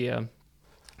ecclesia,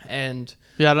 and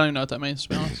Yeah, I don't even know what that means, to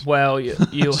be honest. well, you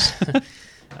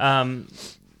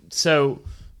so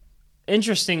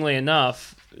interestingly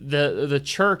enough, the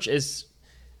church is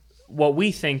what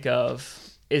we think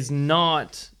of is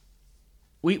not.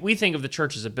 We think of the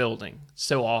church as a building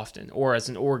so often, or as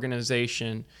an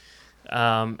organization,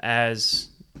 as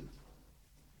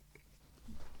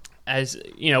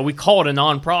we call it a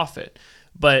nonprofit,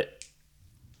 but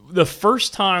the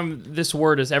first time this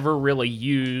word is ever really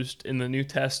used in the New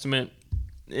Testament,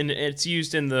 and it's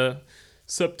used in the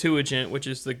Septuagint, which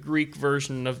is the Greek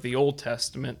version of the Old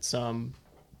Testament,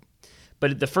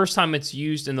 but the first time it's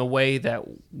used in the way that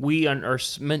we are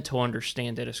meant to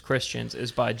understand it as Christians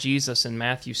is by Jesus in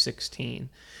Matthew 16,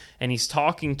 and he's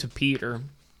talking to Peter,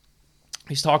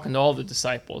 he's talking to all the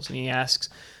disciples, and he asks,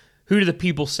 "Who do the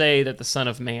people say that the Son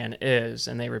of Man is?"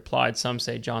 And they replied, "Some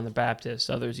say John the Baptist,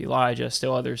 others Elijah,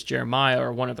 still others Jeremiah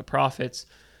or one of the prophets."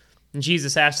 And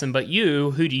Jesus asked them, "But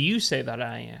you, who do you say that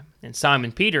I am?" And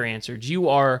Simon Peter answered, "You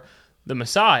are the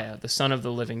Messiah, the Son of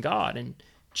the living God." And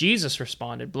Jesus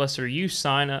responded, "Blessed are you,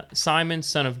 Simon,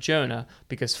 son of Jonah,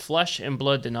 because flesh and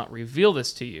blood did not reveal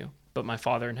this to you, but my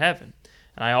Father in heaven.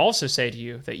 And I also say to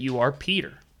you that you are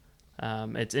Peter."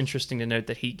 It's interesting to note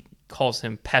that he calls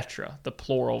him Petra, the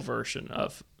plural version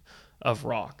of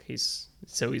rock. He's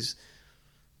not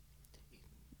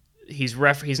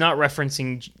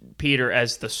referencing Peter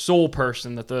as the sole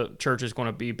person that the church is going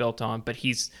to be built on, but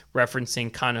he's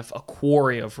referencing kind of a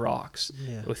quarry of rocks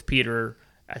with Peter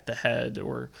at the head.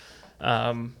 Or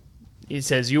he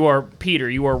says, "You are Peter,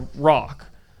 you are rock,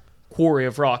 quarry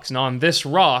of rocks, and on this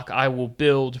rock I will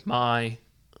build my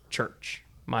church,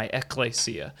 my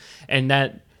ecclesia." And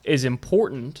that is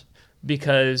important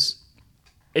because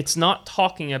it's not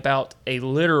talking about a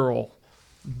literal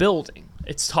building.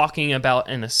 It's talking about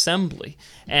an assembly.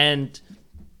 And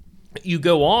you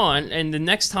go on, and the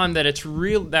next time that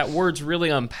that word's really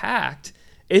unpacked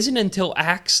isn't until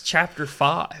Acts chapter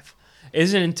 5.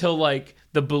 Isn't until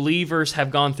the believers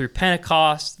have gone through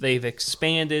Pentecost, they've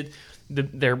expanded,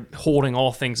 they're holding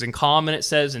all things in common, it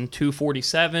says in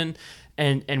 2:47,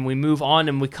 and we move on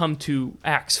and we come to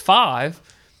Acts 5,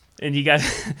 and you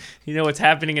know what's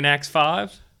happening in Acts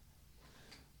 5?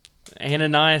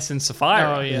 Ananias and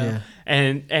Sapphira. Oh, yeah.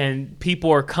 And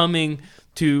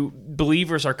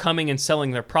believers are coming and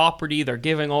selling their property, they're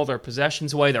giving all their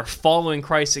possessions away, they're following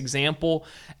Christ's example,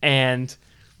 and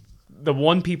the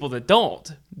one people that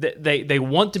don't, they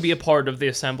want to be a part of the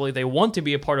assembly, they want to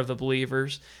be a part of the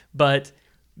believers, but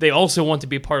they also want to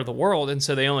be a part of the world, and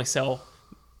so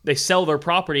they sell their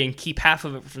property and keep half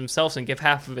of it for themselves and give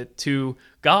half of it to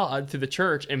God, to the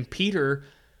church. And Peter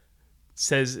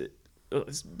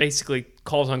basically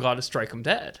calls on God to strike them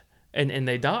dead, and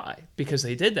they die because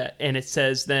they did that. And it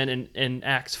says then in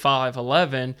Acts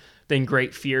 5:11, then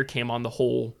great fear came on the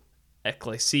whole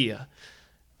ecclesia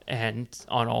and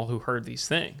on all who heard these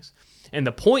things. And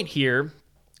the point here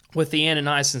with the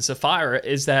Ananias and Sapphira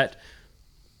is that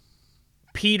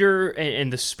Peter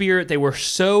and the Spirit, they were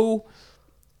so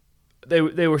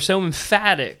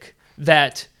emphatic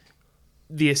that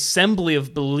the assembly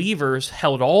of believers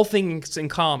held all things in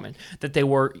common, that they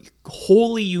were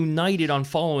wholly united on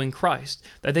following Christ,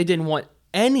 that they didn't want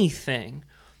anything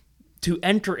to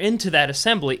enter into that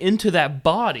assembly, into that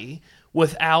body,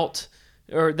 without,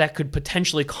 or that could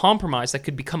potentially compromise, that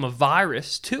could become a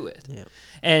virus to it. Yeah.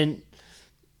 And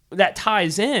that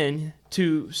ties in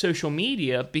to social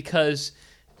media because,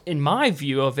 in my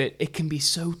view of it, it can be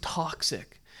so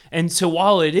toxic. And so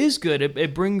while it is good,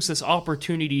 it brings this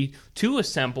opportunity to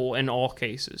assemble in all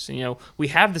cases. We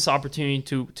have this opportunity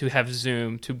to have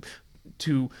Zoom,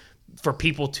 for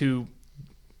people to,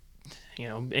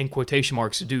 in quotation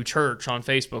marks, to do church on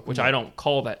Facebook, which I don't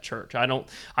call that church. I don't.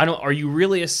 Are you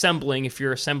really assembling if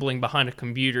you're assembling behind a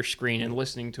computer screen and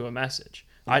listening to a message?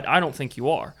 I don't think you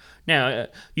are. Now,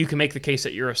 you can make the case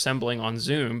that you're assembling on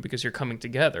Zoom because you're coming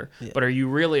together, but are you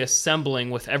really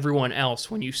assembling with everyone else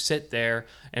when you sit there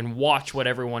and watch what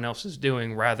everyone else is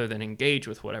doing rather than engage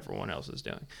with what everyone else is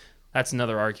doing? That's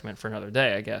another argument for another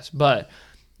day, I guess. But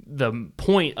the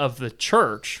point of the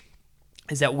church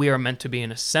is that we are meant to be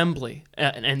an assembly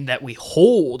and that we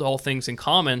hold all things in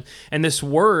common. And this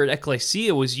word,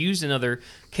 ecclesia, was used in other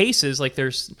cases. Like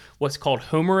there's what's called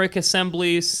Homeric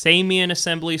assemblies, Samian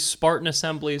assemblies, Spartan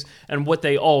assemblies. And what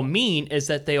they all mean is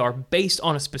that they are based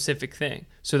on a specific thing.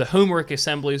 So the Homeric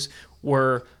assemblies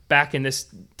were back in this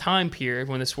time period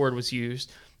when this word was used.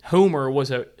 Homer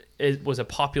was a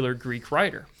popular Greek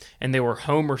writer. And they were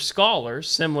Homer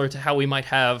scholars, similar to how we might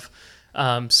have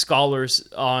scholars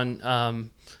on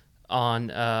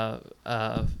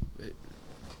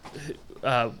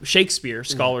Shakespeare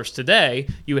scholars today.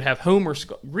 You would have Homer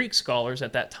Greek scholars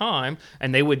at that time,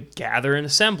 and they would gather in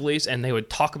assemblies and they would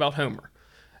talk about Homer.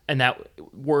 And that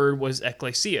word was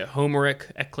ecclesia, Homeric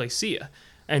ecclesia.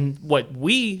 And what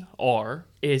we are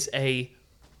is a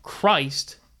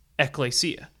Christ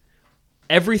ecclesia.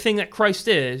 Everything that Christ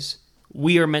is,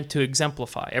 we are meant to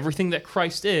exemplify. Everything that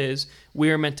Christ is,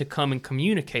 we are meant to come and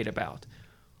communicate about.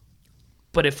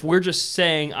 But if we're just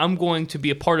saying, I'm going to be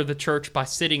a part of the church by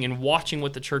sitting and watching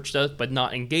what the church does, but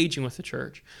not engaging with the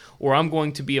church, or I'm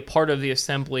going to be a part of the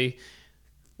assembly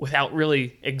without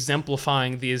really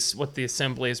exemplifying what the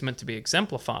assembly is meant to be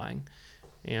exemplifying,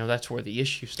 that's where the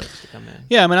issue starts to come in.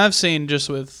 Yeah, I mean, I've seen just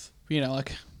with,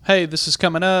 like, hey, this is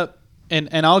coming up,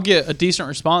 and I'll get a decent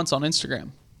response on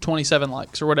Instagram. 27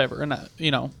 likes or whatever, and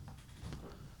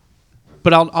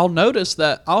but I'll notice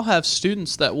that I'll have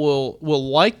students that will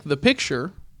like the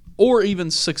picture or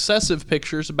even successive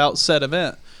pictures about said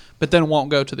event, but then won't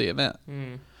go to the event.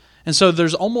 And so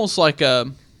there's almost like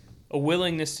a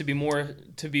willingness to be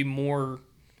more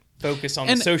focused on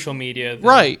the social media,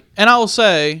 right? And I will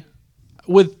say,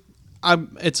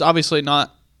 it's obviously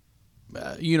not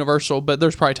universal, but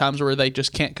there's probably times where they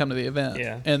just can't come to the event,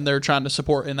 and they're trying to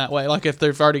support in that way. Like if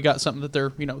they've already got something that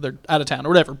they're out of town or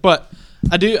whatever. But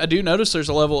I do notice there's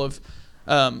a level of,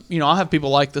 I'll have people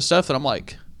like the stuff that I'm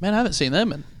like, man, I haven't seen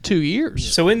them in 2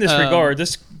 years. So in this regard,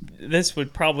 this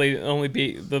would probably only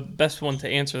be the best one to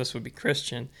answer. This would be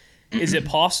Christian. Is it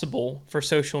possible for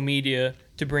social media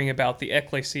to bring about the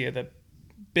ecclesia that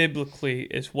biblically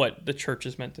is what the church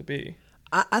is meant to be?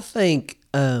 I think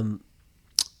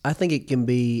it can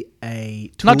be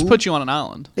a tool. Not to put you on an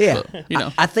island. Yeah.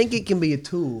 But, I think it can be a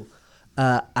tool.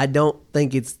 I don't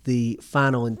think it's the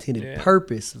final intended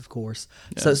purpose, of course.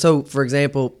 Yeah. So for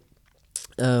example,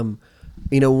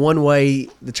 one way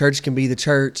the church can be the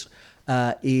church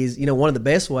is, one of the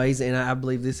best ways, and I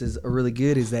believe this is really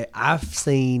good, is that I've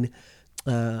seen,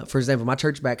 for example, my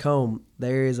church back home,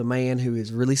 there is a man who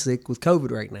is really sick with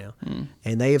COVID right now.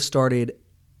 And they have started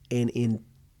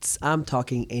I'm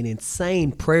talking an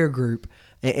insane prayer group,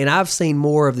 and I've seen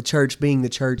more of the church being the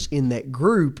church in that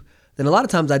group than a lot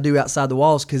of times I do outside the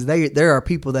walls, because there are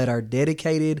people that are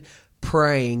dedicated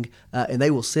praying, and they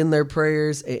will send their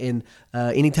prayers, and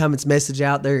anytime it's message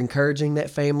out, they're encouraging that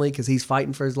family because he's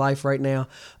fighting for his life right now.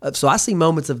 So I see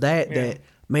moments of that,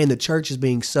 man, the church is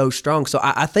being so strong. So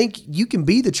I think you can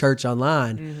be the church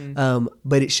online,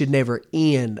 but it should never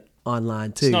end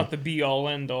online too. It's not the be all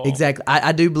end all. Exactly.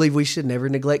 I do believe we should never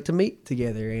neglect to meet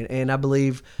together, and I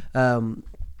believe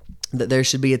that there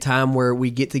should be a time where we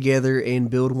get together and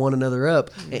build one another up.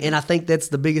 And I think that's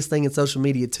the biggest thing in social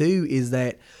media too, is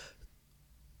that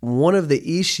one of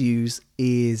the issues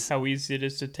is how easy it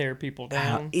is to tear people down.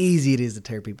 How easy it is to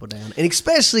tear people down, and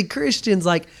especially Christians.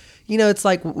 Like, it's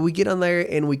like we get on there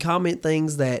and we comment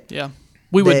things that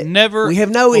we would never. We have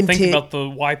no intent. Think about the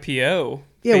YPO.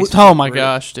 Yeah. Oh my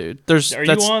gosh, dude. Are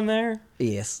you on there?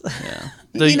 Yes. Yeah.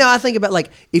 I think about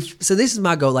this is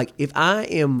my goal. Like, if I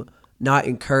am not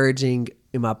encouraging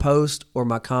in my post or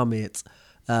my comments,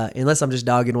 unless I'm just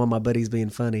dogging one of my buddies being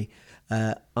funny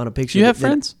on a picture. Do you have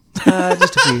friends?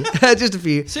 Just a few. Just a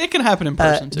few. See, it can happen in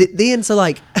person too.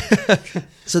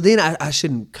 So then I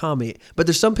shouldn't comment. But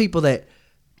there's some people that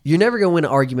you're never going to win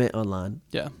an argument online.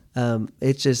 Yeah.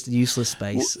 It's just useless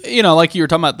space. Like you were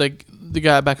talking about the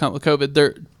guy back home with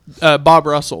COVID. Bob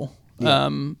Russell.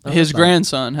 His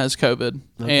grandson has COVID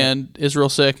and is real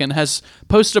sick, and has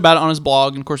posted about it on his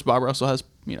blog. And of course, Bob Russell has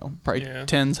probably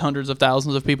tens, hundreds of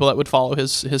thousands of people that would follow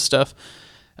his stuff.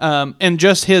 And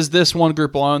just this one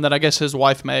group alone that I guess his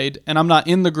wife made, and I'm not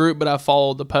in the group, but I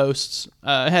followed the posts.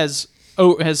 Has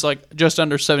like just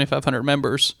under 7,500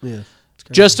 members. Yeah,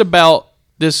 just about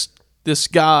this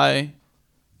guy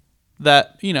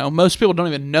that most people don't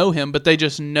even know him, but they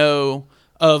just know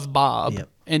of Bob. Yep.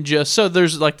 and just so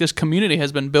there's like this community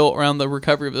has been built around the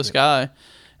recovery of this guy,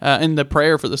 and the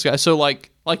prayer for this guy. So like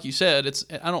you said,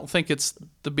 I don't think it's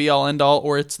the be all end all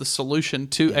or it's the solution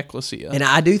to ecclesia. And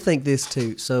I do think this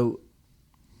too. So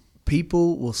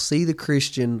people will see the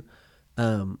Christian,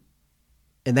 and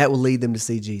that will lead them to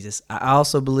see Jesus. I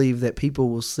also believe that people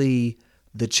will see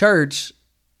the church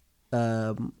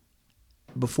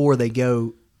before they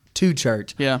go to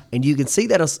church. Yeah. And you can see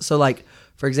that. So like,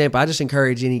 for example, I just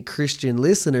encourage any Christian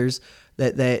listeners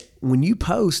that when you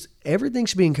post, everything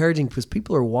should be encouraging because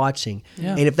people are watching.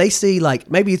 Yeah. And if they see,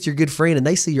 like, maybe it's your good friend and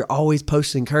they see you're always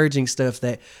posting encouraging stuff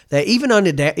that even on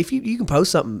if you can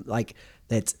post something like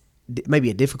that's maybe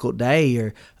a difficult day,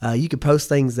 or you could post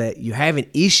things that you have an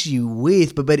issue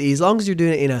with, but as long as you're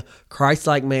doing it in a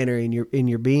Christ-like manner and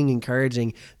you're being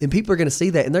encouraging, then people are going to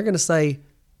see that and they're going to say,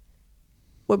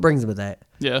 what brings them to that?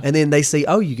 Yeah. And then they see,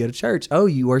 oh, you go to church. Oh,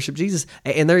 you worship Jesus.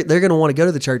 And they're going to want to go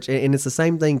to the church. And it's the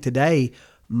same thing today.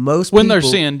 Most when people, they're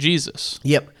seeing Jesus.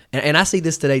 Yep. And I see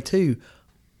this today too.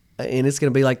 And it's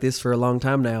going to be like this for a long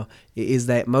time now, is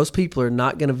that most people are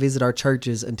not going to visit our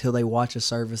churches until they watch a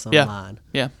service online.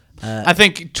 Yeah. I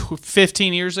think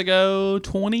 15 years ago,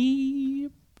 20,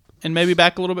 and maybe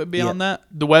back a little bit beyond that,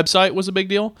 the website was a big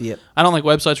deal. Yep. I don't think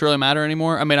websites really matter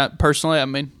anymore. I mean,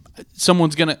 personally,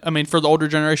 someone's going to, for the older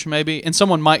generation maybe, and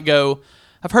someone might go,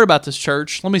 I've heard about this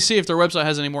church. Let me see if their website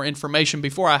has any more information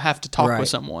before I have to talk with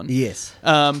someone. Yes.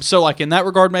 So like in that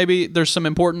regard, maybe there's some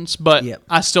importance, but Yep.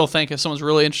 I still think if someone's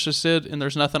really interested and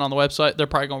there's nothing on the website, they're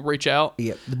probably going to reach out.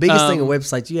 Yep. The biggest thing on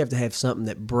websites, you have to have something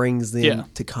that brings them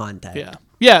to contact. Yeah.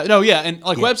 Yeah, no, yeah, and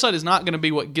like website is not going to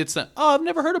be what gets them. Oh, I've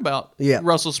never heard about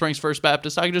Russell Springs First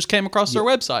Baptist. I just came across their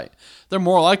website. They're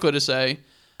more likely to say,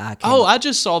 I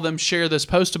just saw them share this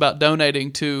post about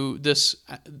donating to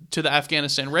the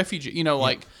Afghanistan refugee.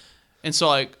 And so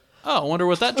like, oh, I wonder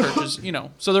what that church is.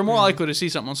 So they're more likely to see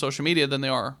something on social media than they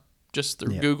are just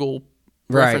through Google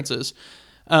references.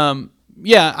 I'm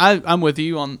with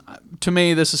you on. To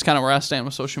me, this is kind of where I stand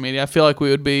with social media. I feel like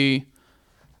we'd be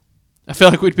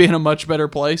in a much better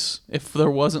place if there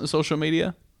wasn't social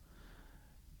media.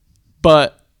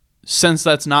 But since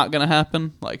that's not going to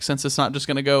happen, like since it's not just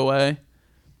going to go away,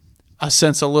 I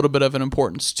sense a little bit of an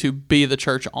importance to be the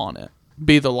church on it,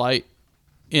 be the light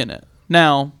in it.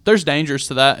 Now, there's dangers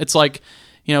to that. It's like,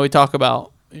 we talk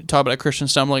about Christian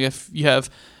stumbling. If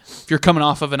you're coming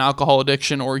off of an alcohol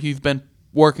addiction or you've been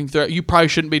working through it, you probably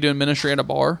shouldn't be doing ministry in a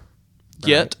bar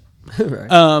yet.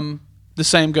 Right. The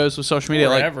same goes with social media.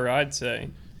 Forever, I'd say.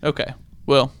 Okay.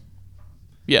 Well,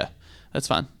 yeah, that's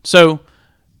fine. So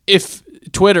if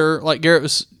Twitter, like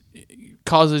Garrett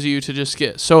causes you to just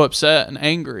get so upset and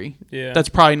angry, that's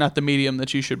probably not the medium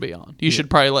that you should be on. You should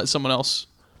probably let someone else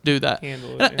do that.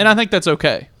 Handle it, and I think that's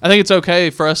okay. I think it's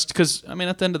okay for us because, at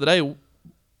the end of the day,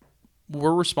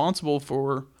 we're responsible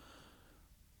for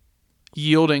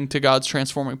yielding to God's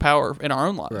transforming power in our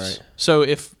own lives. Right. So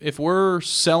if we're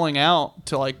selling out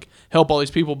to like help all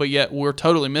these people, but yet we're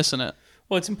totally missing it.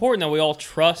 Well, it's important that we all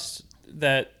trust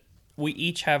that we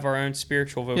each have our own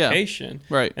spiritual vocation.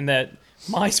 Yeah, right. And that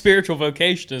my spiritual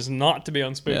vocation is not to be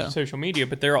on social media,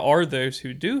 but there are those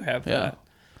who do have that.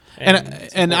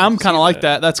 And I'm kind of like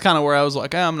that. That's kind of where I was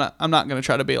like, I'm not going to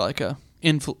try to be like a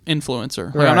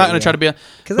influencer. Like, I'm not going to try to be a,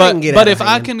 but if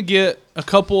I can get a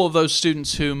couple of those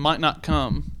students who might not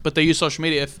come, but they use social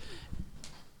media,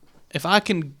 if I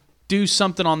can do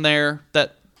something on there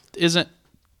that isn't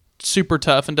super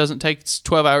tough and doesn't take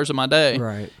 12 hours of my day,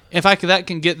 right? If that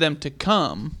can get them to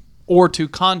come or to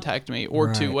contact me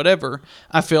or to whatever,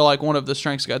 I feel like one of the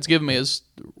strengths God's given me is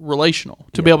relational,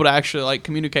 to be able to actually like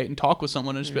communicate and talk with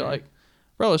someone and just be like,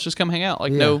 bro, let's just come hang out.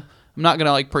 Like, no, I'm not going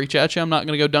to like preach at you. I'm not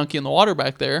going to go dunk you in the water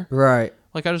back there. Right.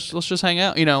 Like let's just hang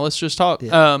out, let's just talk.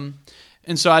 Yeah.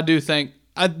 And so I do think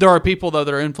there are people though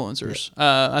that are influencers.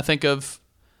 Yeah. I think of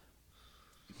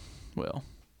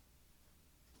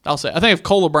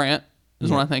Cola Brandt is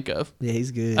what I think of. Yeah,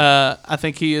 he's good. I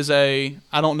think he is I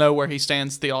don't know where he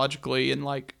stands theologically and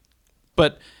like,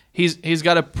 but he's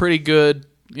got a pretty good,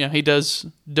 he does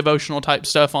devotional type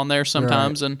stuff on there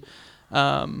sometimes,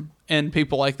 and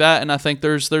people like that. And I think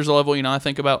there's a level, I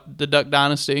think about the Duck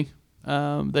Dynasty.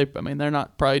 They're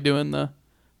not probably doing the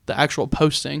actual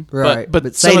posting, right?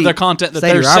 But some of their content that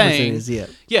Sadie they're Robertson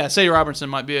saying, Sadie Robertson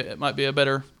might be a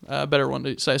better one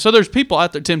to say. So there's people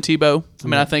out there. Tim Tebow.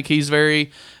 I think he's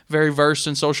very, very versed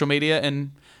in social media,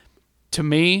 and to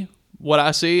me, what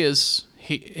I see is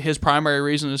his primary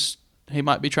reason is he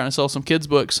might be trying to sell some kids'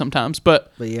 books sometimes,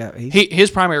 but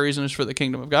his primary reason is for the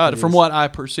kingdom of God. From what I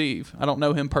perceive, I don't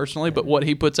know him personally, but what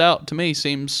he puts out to me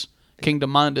seems kingdom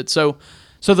minded. So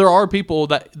there are people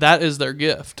that is their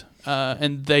gift.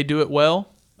 And they do it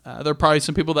well, There are probably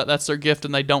some people that's their gift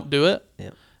and they don't do it. Yeah.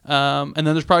 And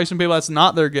then there's probably some people that's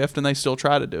not their gift and they still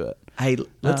try to do it. Hey,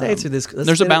 let's answer this.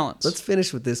 There's a balance. Let's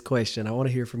finish with this question. I want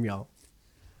to hear from y'all.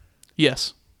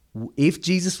 Yes. If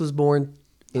Jesus was born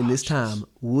in this time,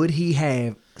 would he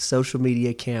have social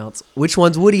media accounts? Which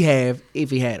ones would he have if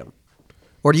he had them?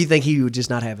 Or do you think he would just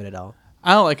not have it at all?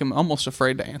 I'm almost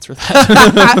afraid to answer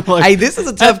that. Hey, this is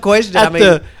a tough question.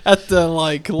 At the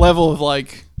like level of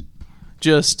like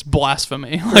just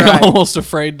blasphemy. Like Right. I'm almost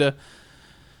afraid to.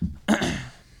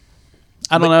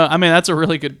 I don't know. I mean, that's a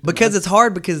really good Because it's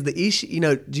hard because the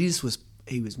issue, Jesus was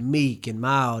meek and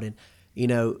mild and,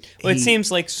 Well, it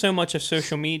seems like so much of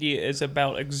social media is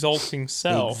about exalting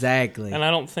self. Exactly. And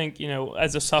I don't think,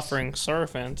 as a suffering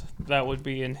servant, that would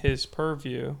be in his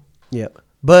purview. Yep.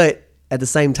 But at the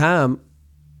same time,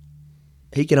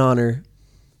 he can honor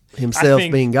himself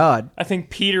being God. I think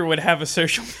Peter would have a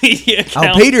social media account.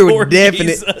 Oh, Peter for would definitely.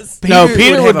 Jesus.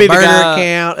 Peter would have be a burner the guy.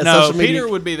 account. A No, social media. Peter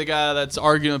would be the guy that's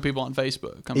arguing with people on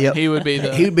Facebook. I mean, Yep. he would be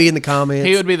the He would be in the comments.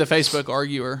 he would be the Facebook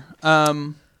arguer.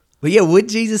 But yeah, would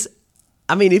Jesus?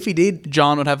 I mean, if he did,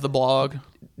 John would have the blog.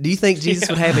 do you think Jesus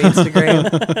would have an Instagram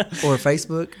or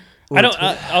Facebook? Or I don't.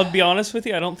 Twitter? I'll be honest with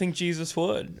you. I don't think Jesus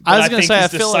would. I was But gonna think say, his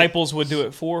I feel like- disciples would do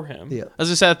it for him. Yeah. As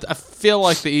I said, I feel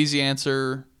like the easy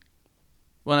answer.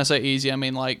 When I say easy, I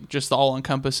mean like just the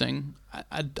all-encompassing.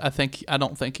 I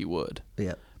don't think he would.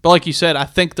 Yeah. But like you said, I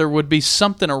think there would be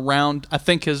something around. I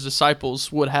think his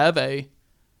disciples would have a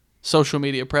social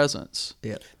media presence.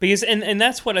 Yeah. Because and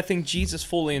that's what I think Jesus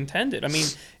fully intended. I mean,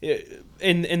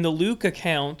 in the Luke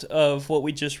account of what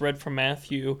we just read from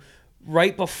Matthew,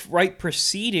 right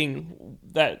preceding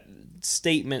that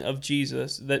statement of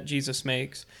Jesus that Jesus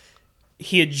makes,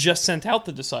 he had just sent out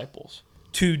the disciples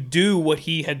to do what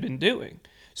he had been doing.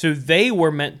 So they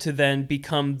were meant to then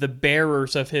become the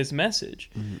bearers of his message.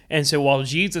 Mm-hmm. And so while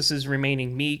Jesus is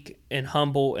remaining meek and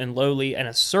humble and lowly and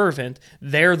a servant,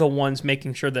 they're the ones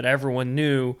making sure that everyone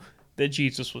knew that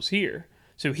Jesus was here.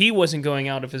 So he wasn't going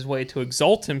out of his way to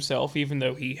exalt himself, even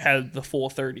though he had the full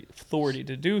authority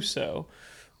to do so.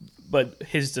 But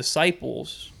his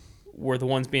disciples were the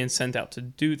ones being sent out to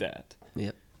do that.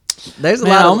 Yeah. There's a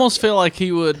Man, lot. I Of, almost feel like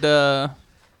he would.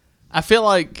 I feel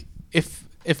like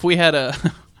if we had a,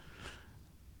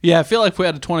 I feel like if we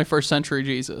had a 21st century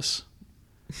Jesus,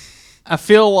 I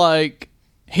feel like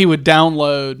he would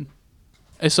download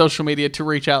a social media to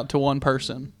reach out to one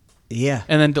person yeah.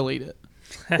 and then delete it.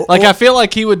 Like I feel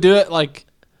like he would do it like,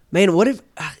 Man, what if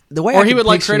the way? or I he could would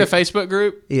like picture create a it- Facebook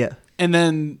group Yeah. and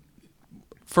then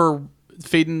for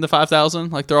feeding the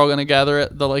 5,000, like they're all going to gather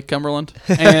at the Lake Cumberland,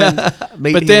 and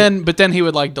Meet him. but then he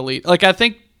would like delete. Like I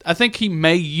think he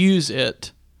may use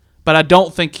it, but I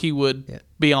don't think he would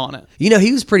be on it.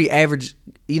 He was pretty average.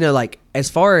 Like as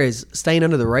far as staying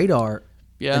under the radar.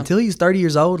 Yeah. Until he was 30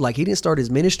 years old, like he didn't start his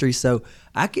ministry, so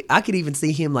I could even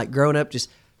see him like growing up just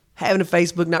having a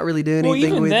Facebook, not really doing Well, anything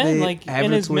even with then, it. like having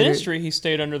in a his Twitter. ministry, he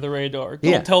stayed under the radar.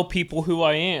 Don't Yeah. tell people who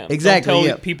I am. Exactly, Don't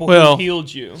tell yeah. people Well- who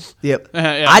healed you. Yep.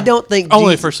 Yeah. I don't think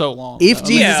Only Jesus- for so long. If though.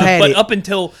 Jesus had but it, up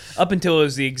until it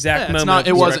was the exact Yeah, it's moment. not- of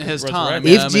it wasn't resurrection. his time. if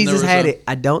Yeah, I mean, there Jesus was had a- it,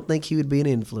 I don't think he would be an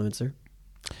influencer.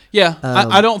 Yeah,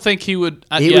 I don't think he would.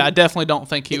 I definitely don't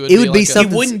think he would. it would be like a- He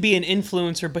something- wouldn't be an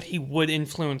influencer, but he would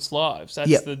influence lives. That's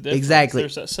Yeah, the difference. exactly.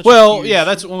 There's such a Well, huge yeah,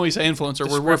 that's when we say influencer.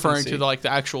 We're referring to discrepancy. the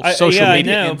actual social I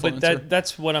media know, influencer. but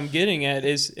that's what I'm getting at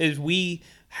is we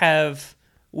have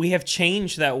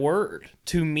changed that word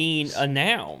to mean a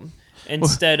noun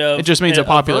instead of it just means a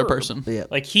popular verb. person. Yeah.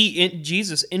 Like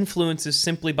Jesus influences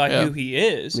simply by Yeah. who he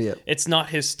is. Yeah. It's not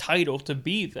his title to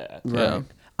be that. Yeah.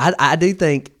 I do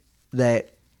think that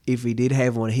if he did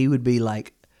have one, he would be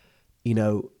like,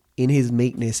 in his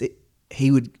meekness,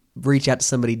 he would reach out to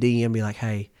somebody DM and be like,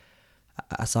 hey,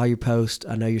 I saw your post.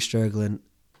 I know you're struggling.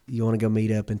 You want to go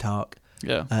meet up and talk?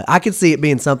 Yeah. I could see it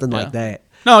being something like that.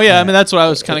 No, yeah, I mean that's what I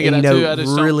was kind of And, getting at too. I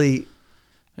just don't- really,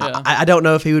 Yeah. I don't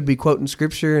know if he would be quoting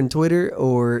scripture and Twitter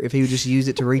or if he would just use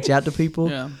it to reach out to people.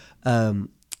 Yeah.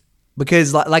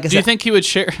 Because like I Do you said, think he would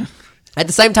share? at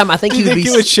the same time, I think Do he you would think be.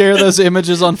 he would share those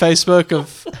images on Facebook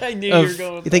of I knew Of- you were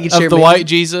going with You think he'd that. share of the me? white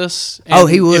Jesus? Oh, and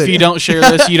he would. If you don't share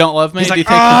this, you don't love me. He's Do like, you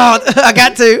think I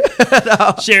got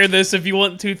to. Share this if you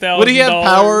want $2,000. would he have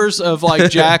powers of like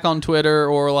Jack on Twitter,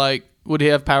 or like would he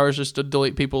have powers just to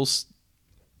delete people's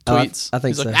tweets? I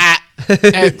think He's like, so.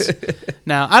 X.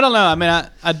 Now I don't know. I mean,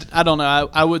 I don't know.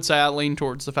 I would say I lean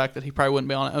towards the fact that he probably wouldn't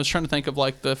be on it. I was trying to think of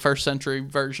like the first century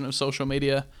version of social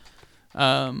media,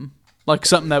 like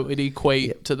something that would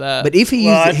equate to that. But if he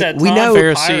Well, used at it, that we time, know.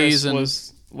 Pharisees papyrus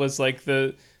and- was like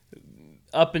the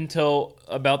up until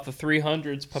about the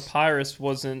 300s. Papyrus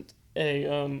wasn't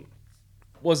a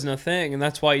wasn't a thing, and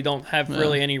that's why you don't have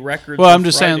really any records. Well, of I'm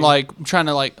just saying, writing. I'm trying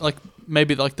to like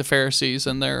maybe like the Pharisees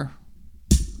and their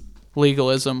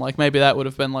legalism, like maybe that would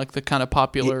have been like the kind of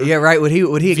popular. Yeah, right. Would he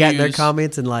have gotten their views.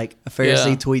 comments and like a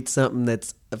Pharisee Yeah. tweets something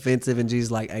that's offensive and Jesus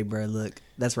like, "Hey, bro, look,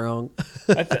 that's wrong."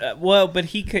 Well, but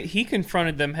he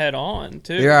confronted them head on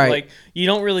too. You're right. Like you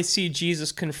don't really see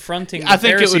Jesus confronting the I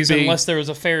think it would Pharisees be- unless there was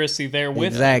a Pharisee there with him.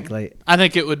 Exactly. I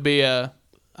think it would be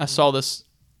I saw this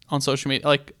on social media.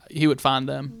 Like he would find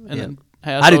them and Yeah. then,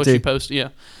 hey, I I do saw what you too. posted. Yeah.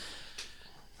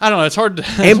 I don't know. It's hard to,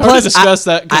 And plus, discuss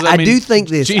that because I I mean, do think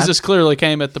this. Jesus clearly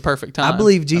came at the perfect time. I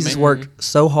believe Jesus mean, worked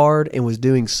so hard and was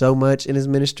doing so much in his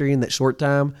ministry in that short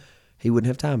time, he wouldn't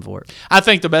have time for it. I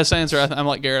think the best answer. I'm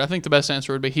like Garrett. I think the best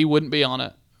answer would be he wouldn't be on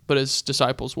it, but his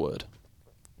disciples would.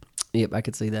 Yep, I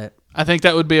could see that. I think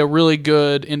that would be a really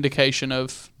good indication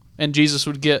of, and Jesus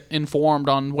would get informed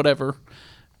on whatever.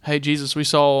 Hey, Jesus, we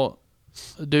saw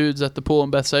dudes at the pool in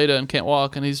Bethsaida and can't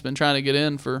walk, and he's been trying to get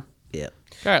in for. Yep.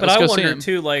 All right, But let's I go see wonder him.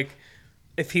 too, like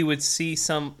if he would see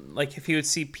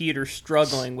Peter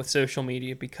struggling with social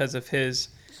media because of his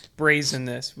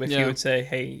brazenness. If he Yeah. would say,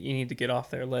 "Hey, you need to get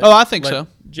off there." Oh, I think let so.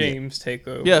 James take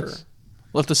over. Yes.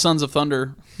 Let the Sons of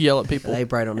Thunder yell at people. They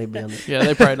probably don't need to be on there. Yeah,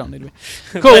 they probably don't need to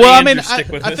be. Cool. Let Well, I Andrew mean, stick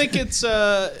with I it. think it's.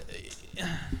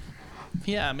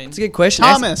 Yeah, I mean, It's a good question.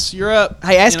 Thomas, you're up.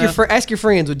 Hey, ask You know? ask your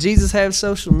friends. Would Jesus have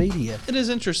social media? It is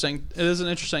interesting. It is an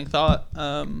interesting thought.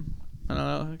 I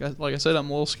don't know. Like I said, I'm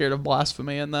a little scared of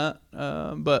blasphemy in that.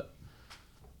 But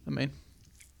I mean,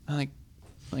 I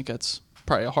think that's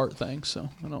probably a heart thing. So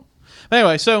I don't. But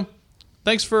anyway, so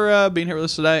thanks for being here with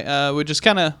us today. We just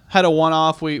kind of had a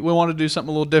one-off. We want to do something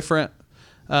a little different.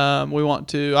 We want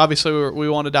to obviously we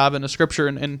want to dive into scripture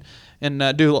and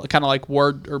do kind of like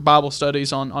word or Bible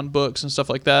studies on books and stuff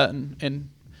like that and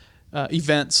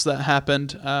events that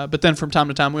happened. But then from time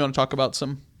to time we want to talk about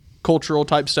some cultural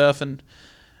type stuff and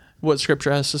what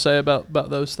scripture has to say about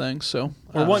those things. So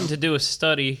We're wanting to do a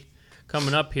study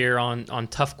coming up here on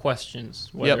tough questions,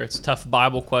 whether Yep. it's tough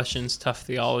Bible questions, tough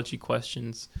theology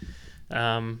questions.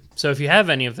 So if you have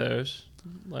any of those,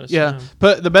 let us know.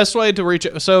 But the best way to reach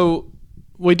it. So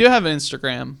we do have an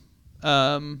Instagram.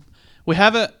 We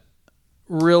haven't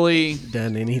really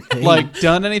Done anything?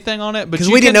 done anything on it, but because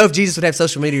you we didn't can- know if Jesus would have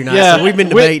social media or not. Yeah, So we've been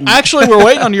debating. Actually, we're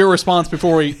waiting on your response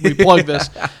before we plug this.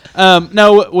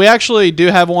 No, we actually do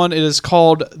have one. It is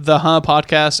called the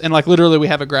Podcast, and literally we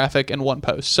have a graphic and one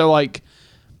post. So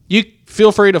you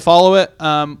feel free to follow it.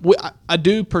 I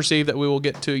do perceive that we will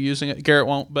get to using it. Garrett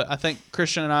won't, but I think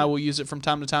Christian and I will use it from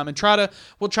time to time and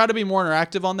we'll try to be more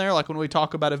interactive on there. Like when we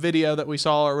talk about a video that we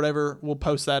saw or whatever, we'll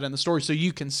post that in the story so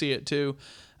you can see it too.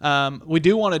 We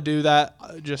do want to do that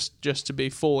just to be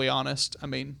fully honest. I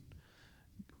mean,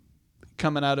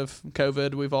 coming out of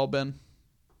COVID, we've all been,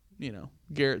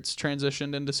 Garrett's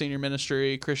transitioned into senior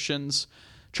ministry, Christian's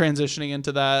transitioning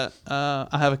into that.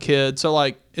 I have a kid. So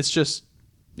it's just,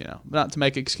 not to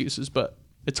make excuses, but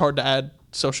it's hard to add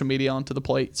social media onto the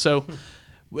plate. So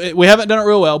we haven't done it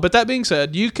real well. But that being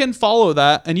said, you can follow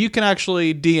that and you can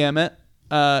actually DM it.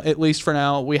 At least for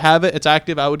now, we have it. It's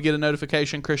active. I would get a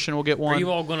notification. Christian will get one. Are you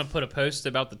all going to put a post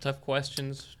about the tough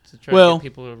questions to try Well, to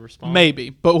get people to respond? Maybe.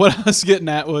 But what I was getting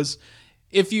at was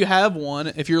if you have one,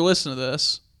 if you're listening to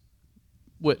this,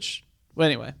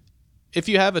 anyway, if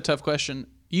you have a tough question,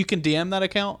 you can DM that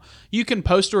account. You can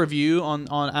post a review on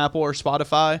Apple or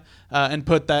Spotify and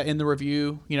put that in the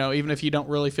review. Even if you don't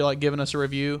really feel like giving us a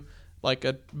review, like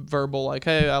a verbal,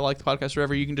 hey, I like the podcast or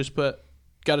whatever, you can just put,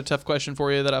 got a tough question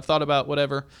for you that I've thought about,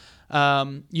 whatever.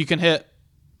 You can hit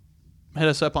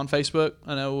us up on Facebook.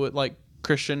 I know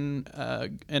Christian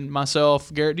and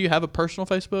myself. Garrett, do you have a personal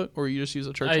Facebook or you just use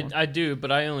a church one? I do,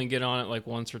 but I only get on it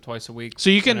once or twice a week.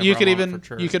 So you can whenever I'm on it for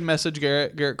church. you can message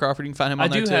Garrett Crawford. You can find him on I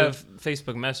there do too. have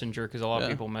Facebook Messenger because a lot of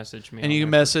Yeah. people message me. And on you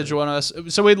can there for message free. one of us.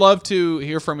 So we'd love to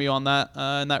hear from you on that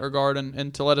in that regard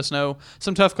and to let us know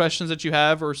some tough questions that you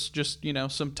have or just,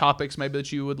 some topics maybe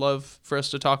that you would love for us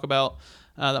to talk about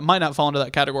that might not fall into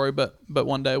that category, but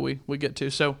one day we get to.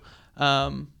 So,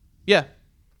 yeah,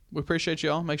 we appreciate you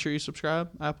all. Make sure you subscribe,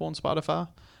 Apple and Spotify,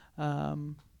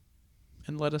 and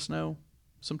let us know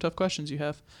some tough questions you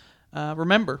have.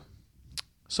 Remember,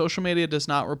 social media does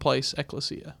not replace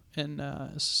ecclesia, and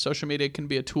social media can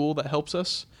be a tool that helps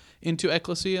us into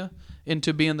ecclesia,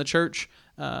 into being the church,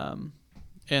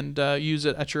 and use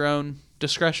it at your own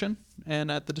discretion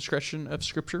and at the discretion of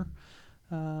Scripture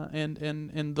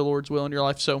and the Lord's will in your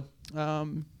life. So,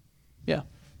 yeah,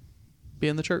 be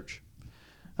in the church.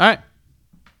 All right,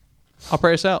 I'll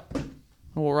pray us out, and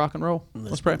we'll rock and roll.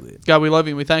 Let's pray. God, we love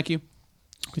you and we thank you.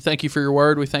 We thank you for your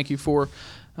word. We thank you for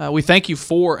We thank you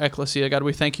for Ecclesia, God.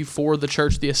 We thank you for the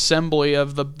church, the assembly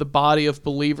of the body of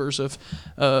believers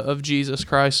of Jesus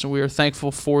Christ, and we are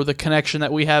thankful for the connection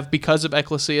that we have because of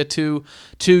Ecclesia to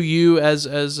you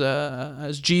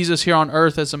as Jesus here on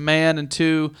earth as a man, and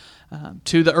to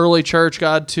the early church,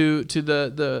 God, to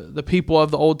the people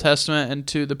of the Old Testament, and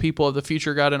to the people of the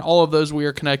future, God, and all of those we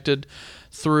are connected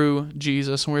through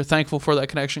Jesus, and we're thankful for that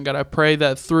connection, God. I pray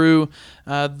that through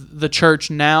the church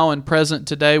now and present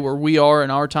today, where we are in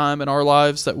our time and our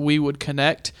lives, that we would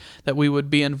connect, that we would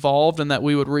be involved, and that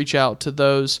we would reach out to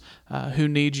those who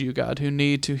need you, God, who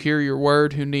need to hear your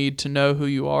word, who need to know who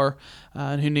you are,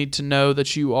 and who need to know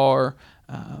that you are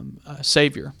a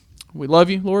Savior. We love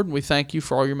you, Lord, and we thank you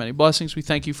for all your many blessings. We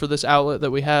thank you for this outlet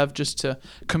that we have just to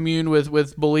commune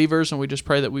with believers, and we just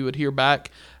pray that we would hear back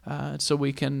so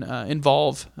we can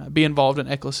be involved in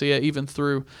Ecclesia even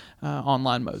through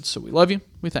online modes. So we love you.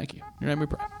 We thank you. In your name we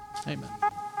pray. Amen.